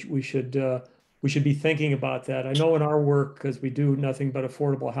that we should be thinking about that. I know in our work, because we do nothing but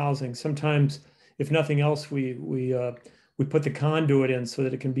affordable housing, sometimes, if nothing else, we put the conduit in so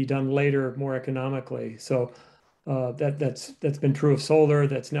that it can be done later more economically. So that's been true of solar.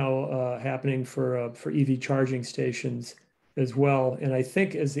 That's now happening for EV charging stations as well. And I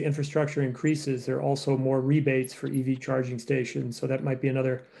think as the infrastructure increases, there are also more rebates for EV charging stations. So that might be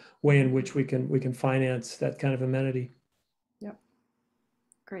another way in which we can finance that kind of amenity. Yep.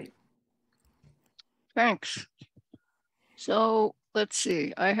 Great. Thanks. So let's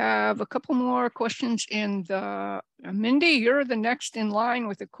see. I have a couple more questions in the, Mindy, you're the next in line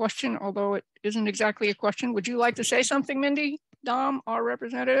with a question, although it isn't exactly a question. Would you like to say something, Mindy? Dom, our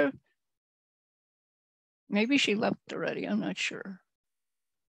representative? Maybe she left already, I'm not sure.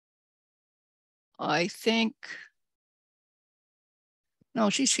 I think, no,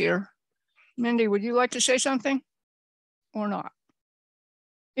 she's here. Mindy, would you like to say something or not?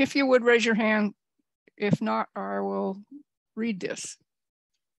 If you would, raise your hand. If not, I will read this.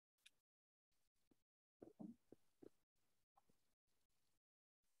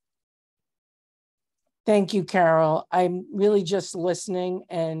 Thank you, Carol. I'm really just listening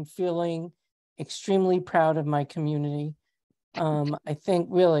and feeling extremely proud of my community. I think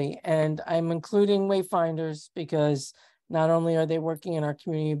really, and I'm including Wayfinders because not only are they working in our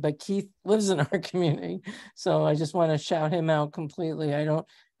community, but Keith lives in our community. So I just want to shout him out completely.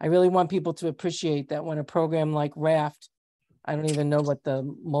 I really want people to appreciate that when a program like RAFT, I don't even know what the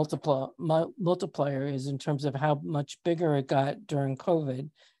multiplier is in terms of how much bigger it got during COVID.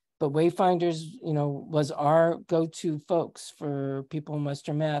 But Wayfinders, was our go-to folks for people in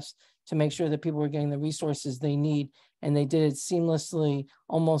Western Mass to make sure that people were getting the resources they need. And they did it seamlessly,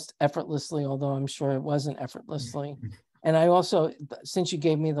 almost effortlessly, although I'm sure it wasn't effortlessly. And I also, since you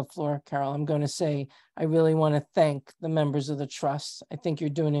gave me the floor, Carol, I'm going to say, I really want to thank the members of the trust. I think you're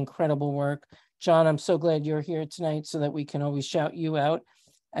doing incredible work. John, I'm so glad you're here tonight so that we can always shout you out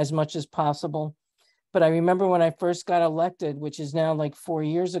as much as possible. But I remember when I first got elected, which is now like 4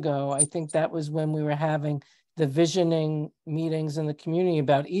 years ago, I think that was when we were having the visioning meetings in the community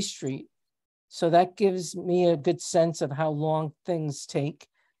about East Street. So that gives me a good sense of how long things take.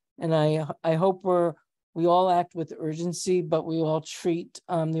 And I hope we all act with urgency, but we all treat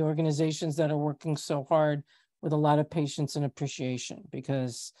the organizations that are working so hard with a lot of patience and appreciation,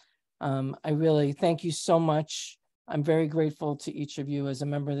 because I really thank you so much. I'm very grateful to each of you as a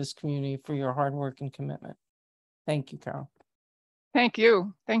member of this community for your hard work and commitment. Thank you, Carol. Thank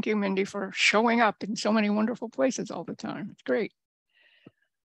you. Thank you, Mindy, for showing up in so many wonderful places all the time. It's great.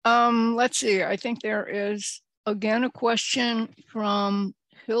 Let's see. I think there is, again, a question from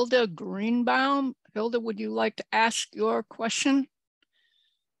Hilda Greenbaum. Hilda, would you like to ask your question?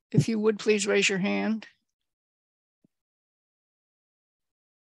 If you would, please raise your hand.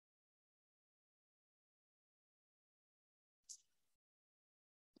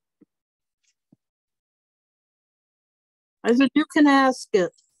 I said, you can ask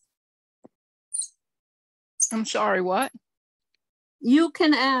it. I'm sorry, what? You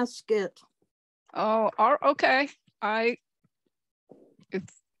can ask it. Oh, okay. If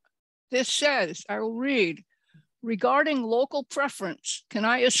this says, I will read, regarding local preference, can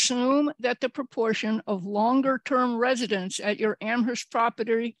I assume that the proportion of longer term residents at your Amherst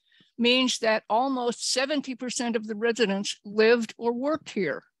property means that almost 70% of the residents lived or worked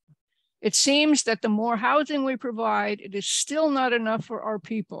here? It seems that the more housing we provide, it is still not enough for our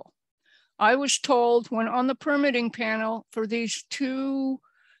people. I was told when on the permitting panel for these two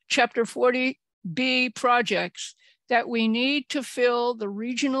Chapter 40B projects that we need to fill the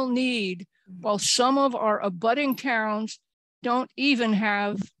regional need, while some of our abutting towns don't even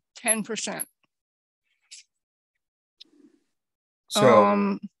have 10%.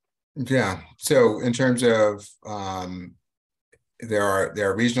 So, yeah. So in terms of there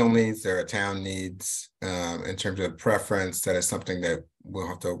are regional needs, there are town needs. In terms of preference, that is something that we'll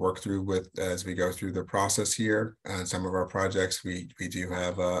have to work through with as we go through the process here. On some of our projects, we do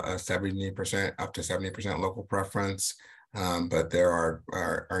have a 70% up to 70% local preference, but there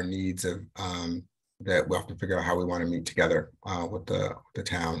are needs of that we'll have to figure out how we want to meet together with the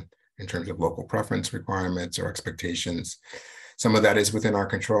town in terms of local preference requirements or expectations. Some of that is within our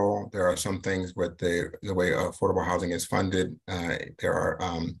control. There are some things with the way affordable housing is funded. There are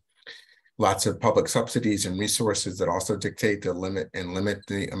lots of public subsidies and resources that also dictate the limit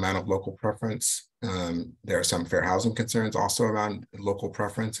the amount of local preference. There are some fair housing concerns also around local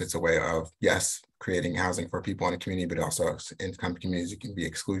preference. It's a way of, yes, creating housing for people in a community, but also income communities can be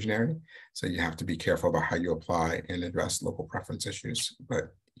exclusionary. So you have to be careful about how you apply and address local preference issues.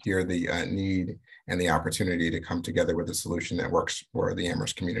 But here the need and the opportunity to come together with a solution that works for the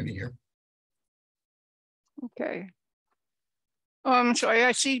Amherst community here. Okay. So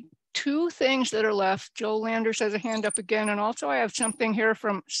I see two things that are left. Joe Landers has a hand up again. And also I have something here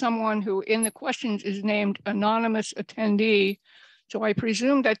from someone who in the questions is named anonymous attendee. So I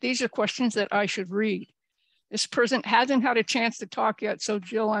presume that these are questions that I should read. This person hasn't had a chance to talk yet. So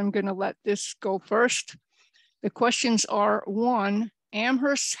Jill, I'm gonna let this go first. The questions are: 1,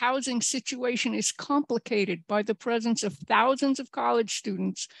 Amherst's housing situation is complicated by the presence of thousands of college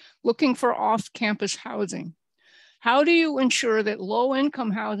students looking for off-campus housing. How do you ensure that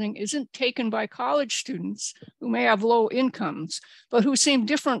low-income housing isn't taken by college students who may have low incomes, but who seem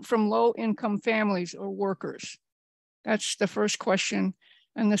different from low-income families or workers? That's the first question.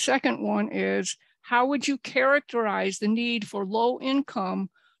 And the second one is, how would you characterize the need for low-income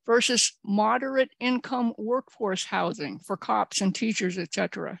versus moderate-income workforce housing for cops and teachers, et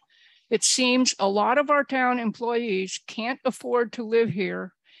cetera? It seems a lot of our town employees can't afford to live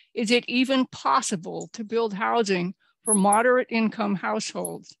here. Is it even possible to build housing for moderate income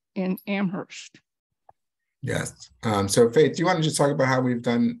households in Amherst? Yes. So Faith, do you want to just talk about how we've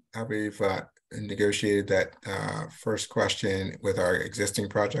negotiated that first question with our existing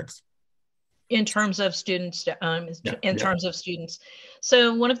projects? In terms of students, terms of students.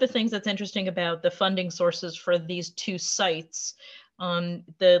 So one of the things that's interesting about the funding sources for these two sites,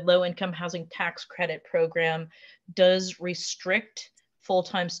 the low income housing tax credit program does restrict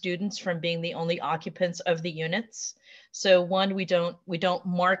full-time students from being the only occupants of the units. So one, we don't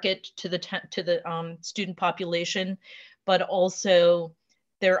market to the student population, but also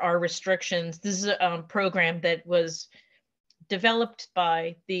there are restrictions. This is a program that was developed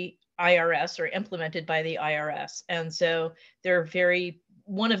by the IRS or implemented by the IRS. And so they're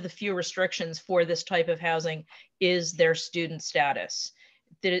one of the few restrictions for this type of housing is their student status.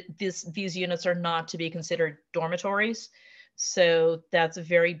 These units are not to be considered dormitories. So that's a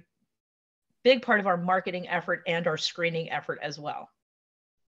very big part of our marketing effort and our screening effort as well.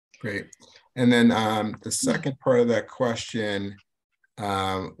 Great. And then the second part of that question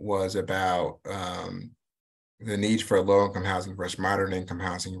was about the need for low-income housing versus moderate-income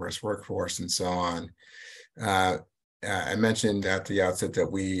housing versus workforce and so on. I mentioned at the outset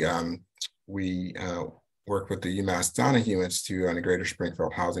that we work with the UMass Donahue Institute on a Greater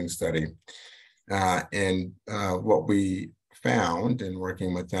Springfield housing study. And what we found in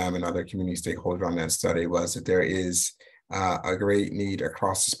working with them and other community stakeholders on that study was that there is a great need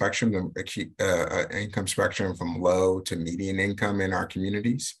across the spectrum, the income spectrum from low to median income in our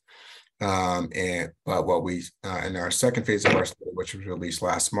communities. But what we, in our second phase of our study, which was released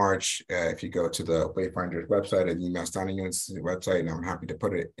last March, if you go to the Wayfinders website at the UMass Donahue Institute website, and I'm happy to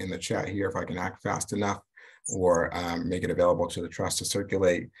put it in the chat here if I can act fast enough, or make it available to the trust to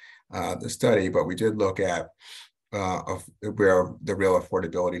circulate the study. But we did look at where the real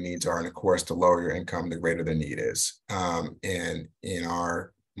affordability needs are, and of course, the lower your income, the greater the need is. And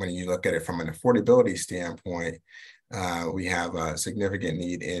when you look at it from an affordability standpoint, we have a significant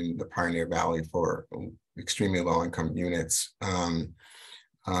need in the Pioneer Valley for extremely low income units.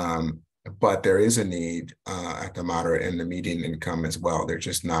 But there is a need at the moderate and the median income as well. There's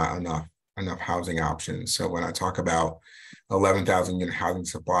just not enough housing options. So when I talk about 11,000 unit housing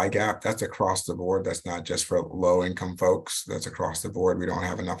supply gap, that's across the board. That's not just for low income folks. That's across the board. We don't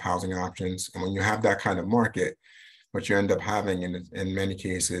have enough housing options. And when you have that kind of market, what you end up having in many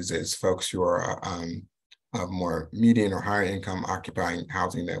cases is folks who are of more median or higher income occupying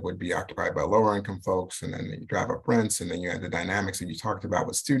housing that would be occupied by lower income folks. And then you drive up rents, and then you have the dynamics that you talked about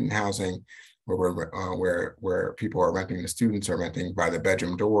with student housing, where people are renting, the students are renting by the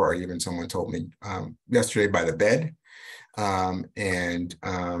bedroom door, or even someone told me yesterday by the bed. And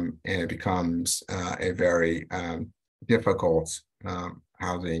it becomes a very difficult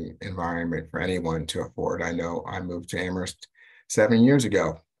housing environment for anyone to afford. I know I moved to Amherst 7 years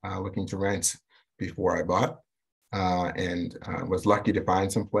ago looking to rent before I bought, and was lucky to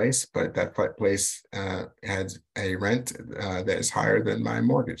find some place, but that place had a rent that is higher than my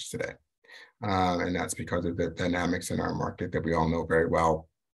mortgage today. And that's because of the dynamics in our market that we all know very well.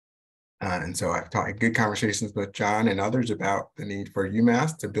 And so I've had good conversations with John and others about the need for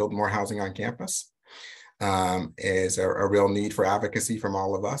UMass to build more housing on campus. is a real need for advocacy from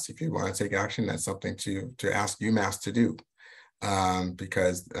all of us. If you want to take action, that's something to ask UMass to do,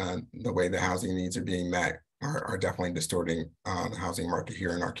 because the way the housing needs are being met are definitely distorting the housing market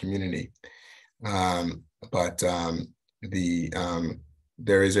here in our community.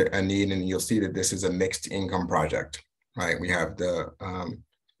 There is a need, and you'll see that this is a mixed income project, right? We have the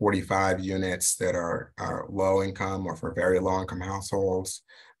 45 units that are low income or for very low income households.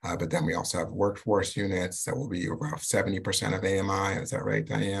 But then we also have workforce units that will be around 70% of AMI. Is that right,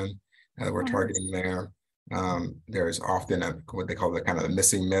 Diane? We're targeting there. There's often what they call the kind of the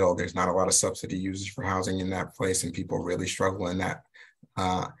missing middle. There's not a lot of subsidy users for housing in that place, and people really struggle in that.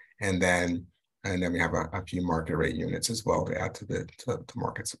 And then we have a few market rate units as well to add to the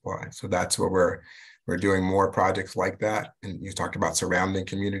market supply. So that's where we're doing more projects like that. And you talked about surrounding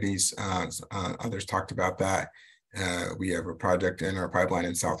communities. Others talked about that. We have a project in our pipeline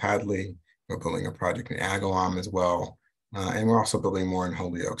in South Hadley. We're building a project in Agawam as well. And we're also building more in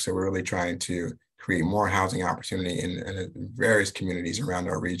Holyoke. So we're really trying to create more housing opportunity in various communities around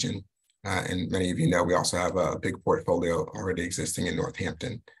our region. And many of you know, we also have a big portfolio already existing in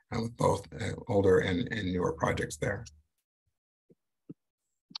Northampton with both older and newer projects there.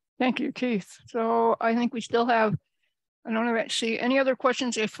 Thank you, Keith. So I think we still have, I don't know, see any other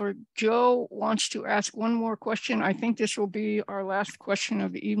questions. If Joe wants to ask one more question, I think this will be our last question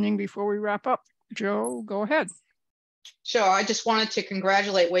of the evening before we wrap up. Joe, go ahead. So I just wanted to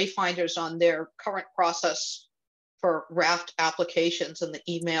congratulate Wayfinders on their current process for raft applications and the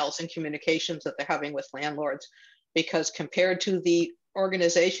emails and communications that they're having with landlords, because compared to the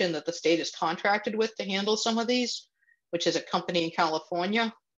organization that the state is contracted with to handle some of these, which is a company in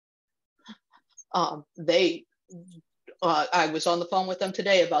California, I was on the phone with them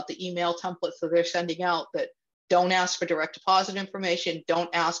today about the email templates that they're sending out that don't ask for direct deposit information,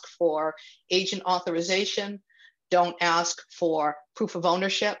 don't ask for agent authorization, don't ask for proof of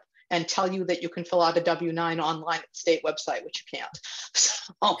ownership, and tell you that you can fill out a W-9 online at the state website, which you can't.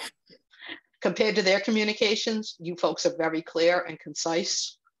 So compared to their communications, you folks are very clear and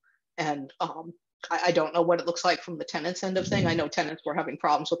concise. And I don't know what it looks like from the tenants end of thing. I know tenants were having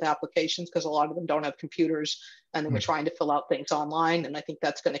problems with applications because a lot of them don't have computers and they were trying to fill out things online. And I think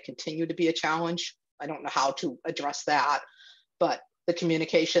that's going to continue to be a challenge. I don't know how to address that, but the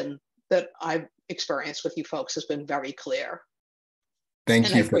communication that I've experienced with you folks has been very clear.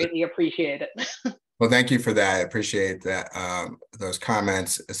 Thank you. I greatly appreciate it. Well, thank you for that. I appreciate that, those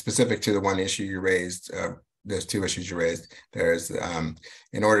comments specific to the one issue you raised. There's two issues you raised. There's,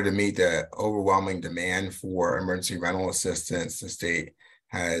 in order to meet the overwhelming demand for emergency rental assistance, the state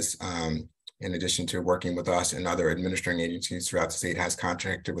has, in addition to working with us and other administering agencies throughout the state, has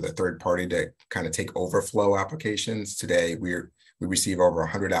contracted with a third party to kind of take overflow applications. Today, we receive over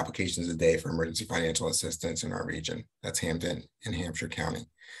 100 applications a day for emergency financial assistance in our region. That's Hampton and Hampshire County.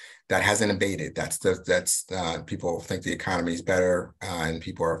 That hasn't abated. People think the economy is better, and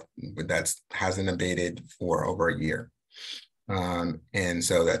that hasn't abated for over a year. And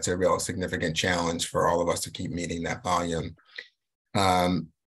so that's a real significant challenge for all of us to keep meeting that volume.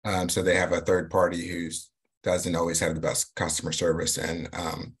 So they have a third party who doesn't always have the best customer service. And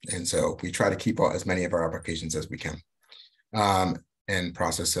so we try to keep as many of our applications as we can. And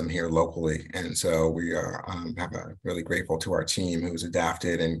process them here locally. And so we are really grateful to our team who's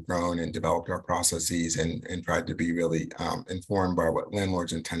adapted and grown and developed our processes and tried to be really informed by what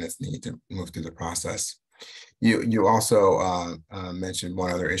landlords and tenants need to move through the process. You also mentioned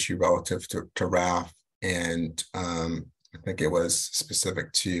one other issue relative to RAF, and I think it was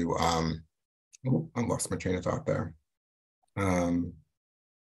specific to, I lost my train of thought there.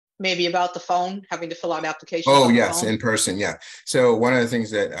 Maybe about the phone, having to fill out applications. Oh, yes, in person, yeah. So one of the things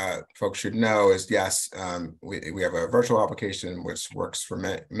that folks should know is, yes, we have a virtual application which works for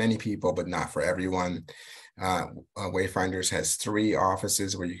many people, but not for everyone. Wayfinders has 3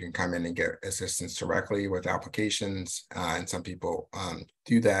 offices where you can come in and get assistance directly with applications. And some people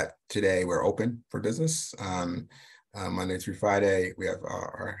do that today. We're open for business. Monday through Friday. We have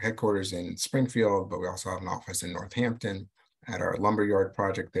our headquarters in Springfield, but we also have an office in Northampton at our lumberyard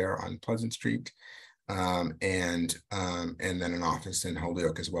project there on Pleasant Street, and then an office in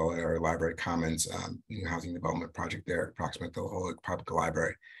Holyoke as well at our Library Commons new housing development project there, proximate to the Holyoke Public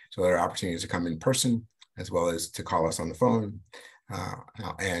Library. So there are opportunities to come in person as well as to call us on the phone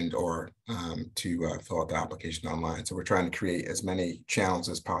and or to fill out the application online. So we're trying to create as many channels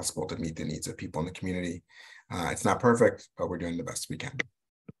as possible to meet the needs of people in the community. It's not perfect, but we're doing the best we can.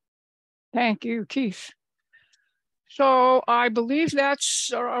 Thank you, Keith. So I believe that's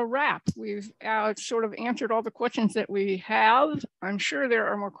a wrap. We've sort of answered all the questions that we have. I'm sure there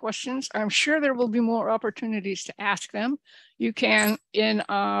are more questions. I'm sure there will be more opportunities to ask them. You can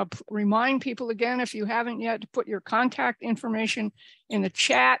remind people again, if you haven't yet, to put your contact information in the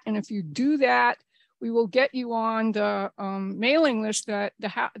chat. And if you do that, we will get you on the mailing list that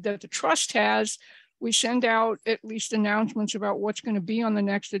the trust has. We send out at least announcements about what's going to be on the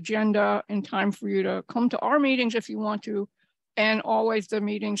next agenda in time for you to come to our meetings if you want to. And always the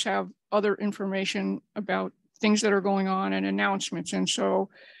meetings have other information about things that are going on and announcements. And so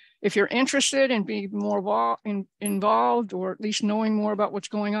if you're interested in being more involved or at least knowing more about what's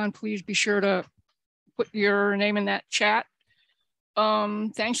going on, please be sure to put your name in that chat.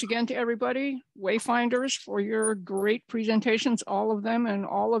 Thanks again to everybody, Wayfinders, for your great presentations, all of them, and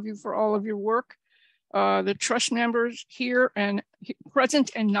all of you for all of your work. The trust members here and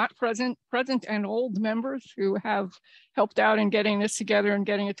present and not present, present and old members who have helped out in getting this together and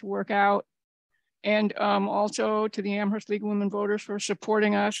getting it to work out. And also to the Amherst League of Women Voters for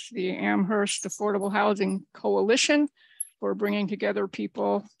supporting us, the Amherst Affordable Housing Coalition for bringing together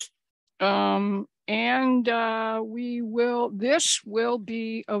people. This will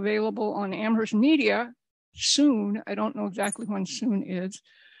be available on Amherst Media soon. I don't know exactly when soon is,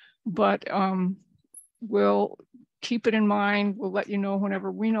 but we'll keep it in mind. We'll let you know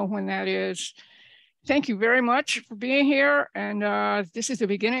whenever we know when that is. Thank you very much for being here. And this is the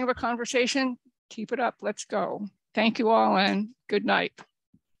beginning of a conversation. Keep it up. Let's go. Thank you all and good night.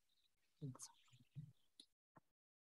 Thanks.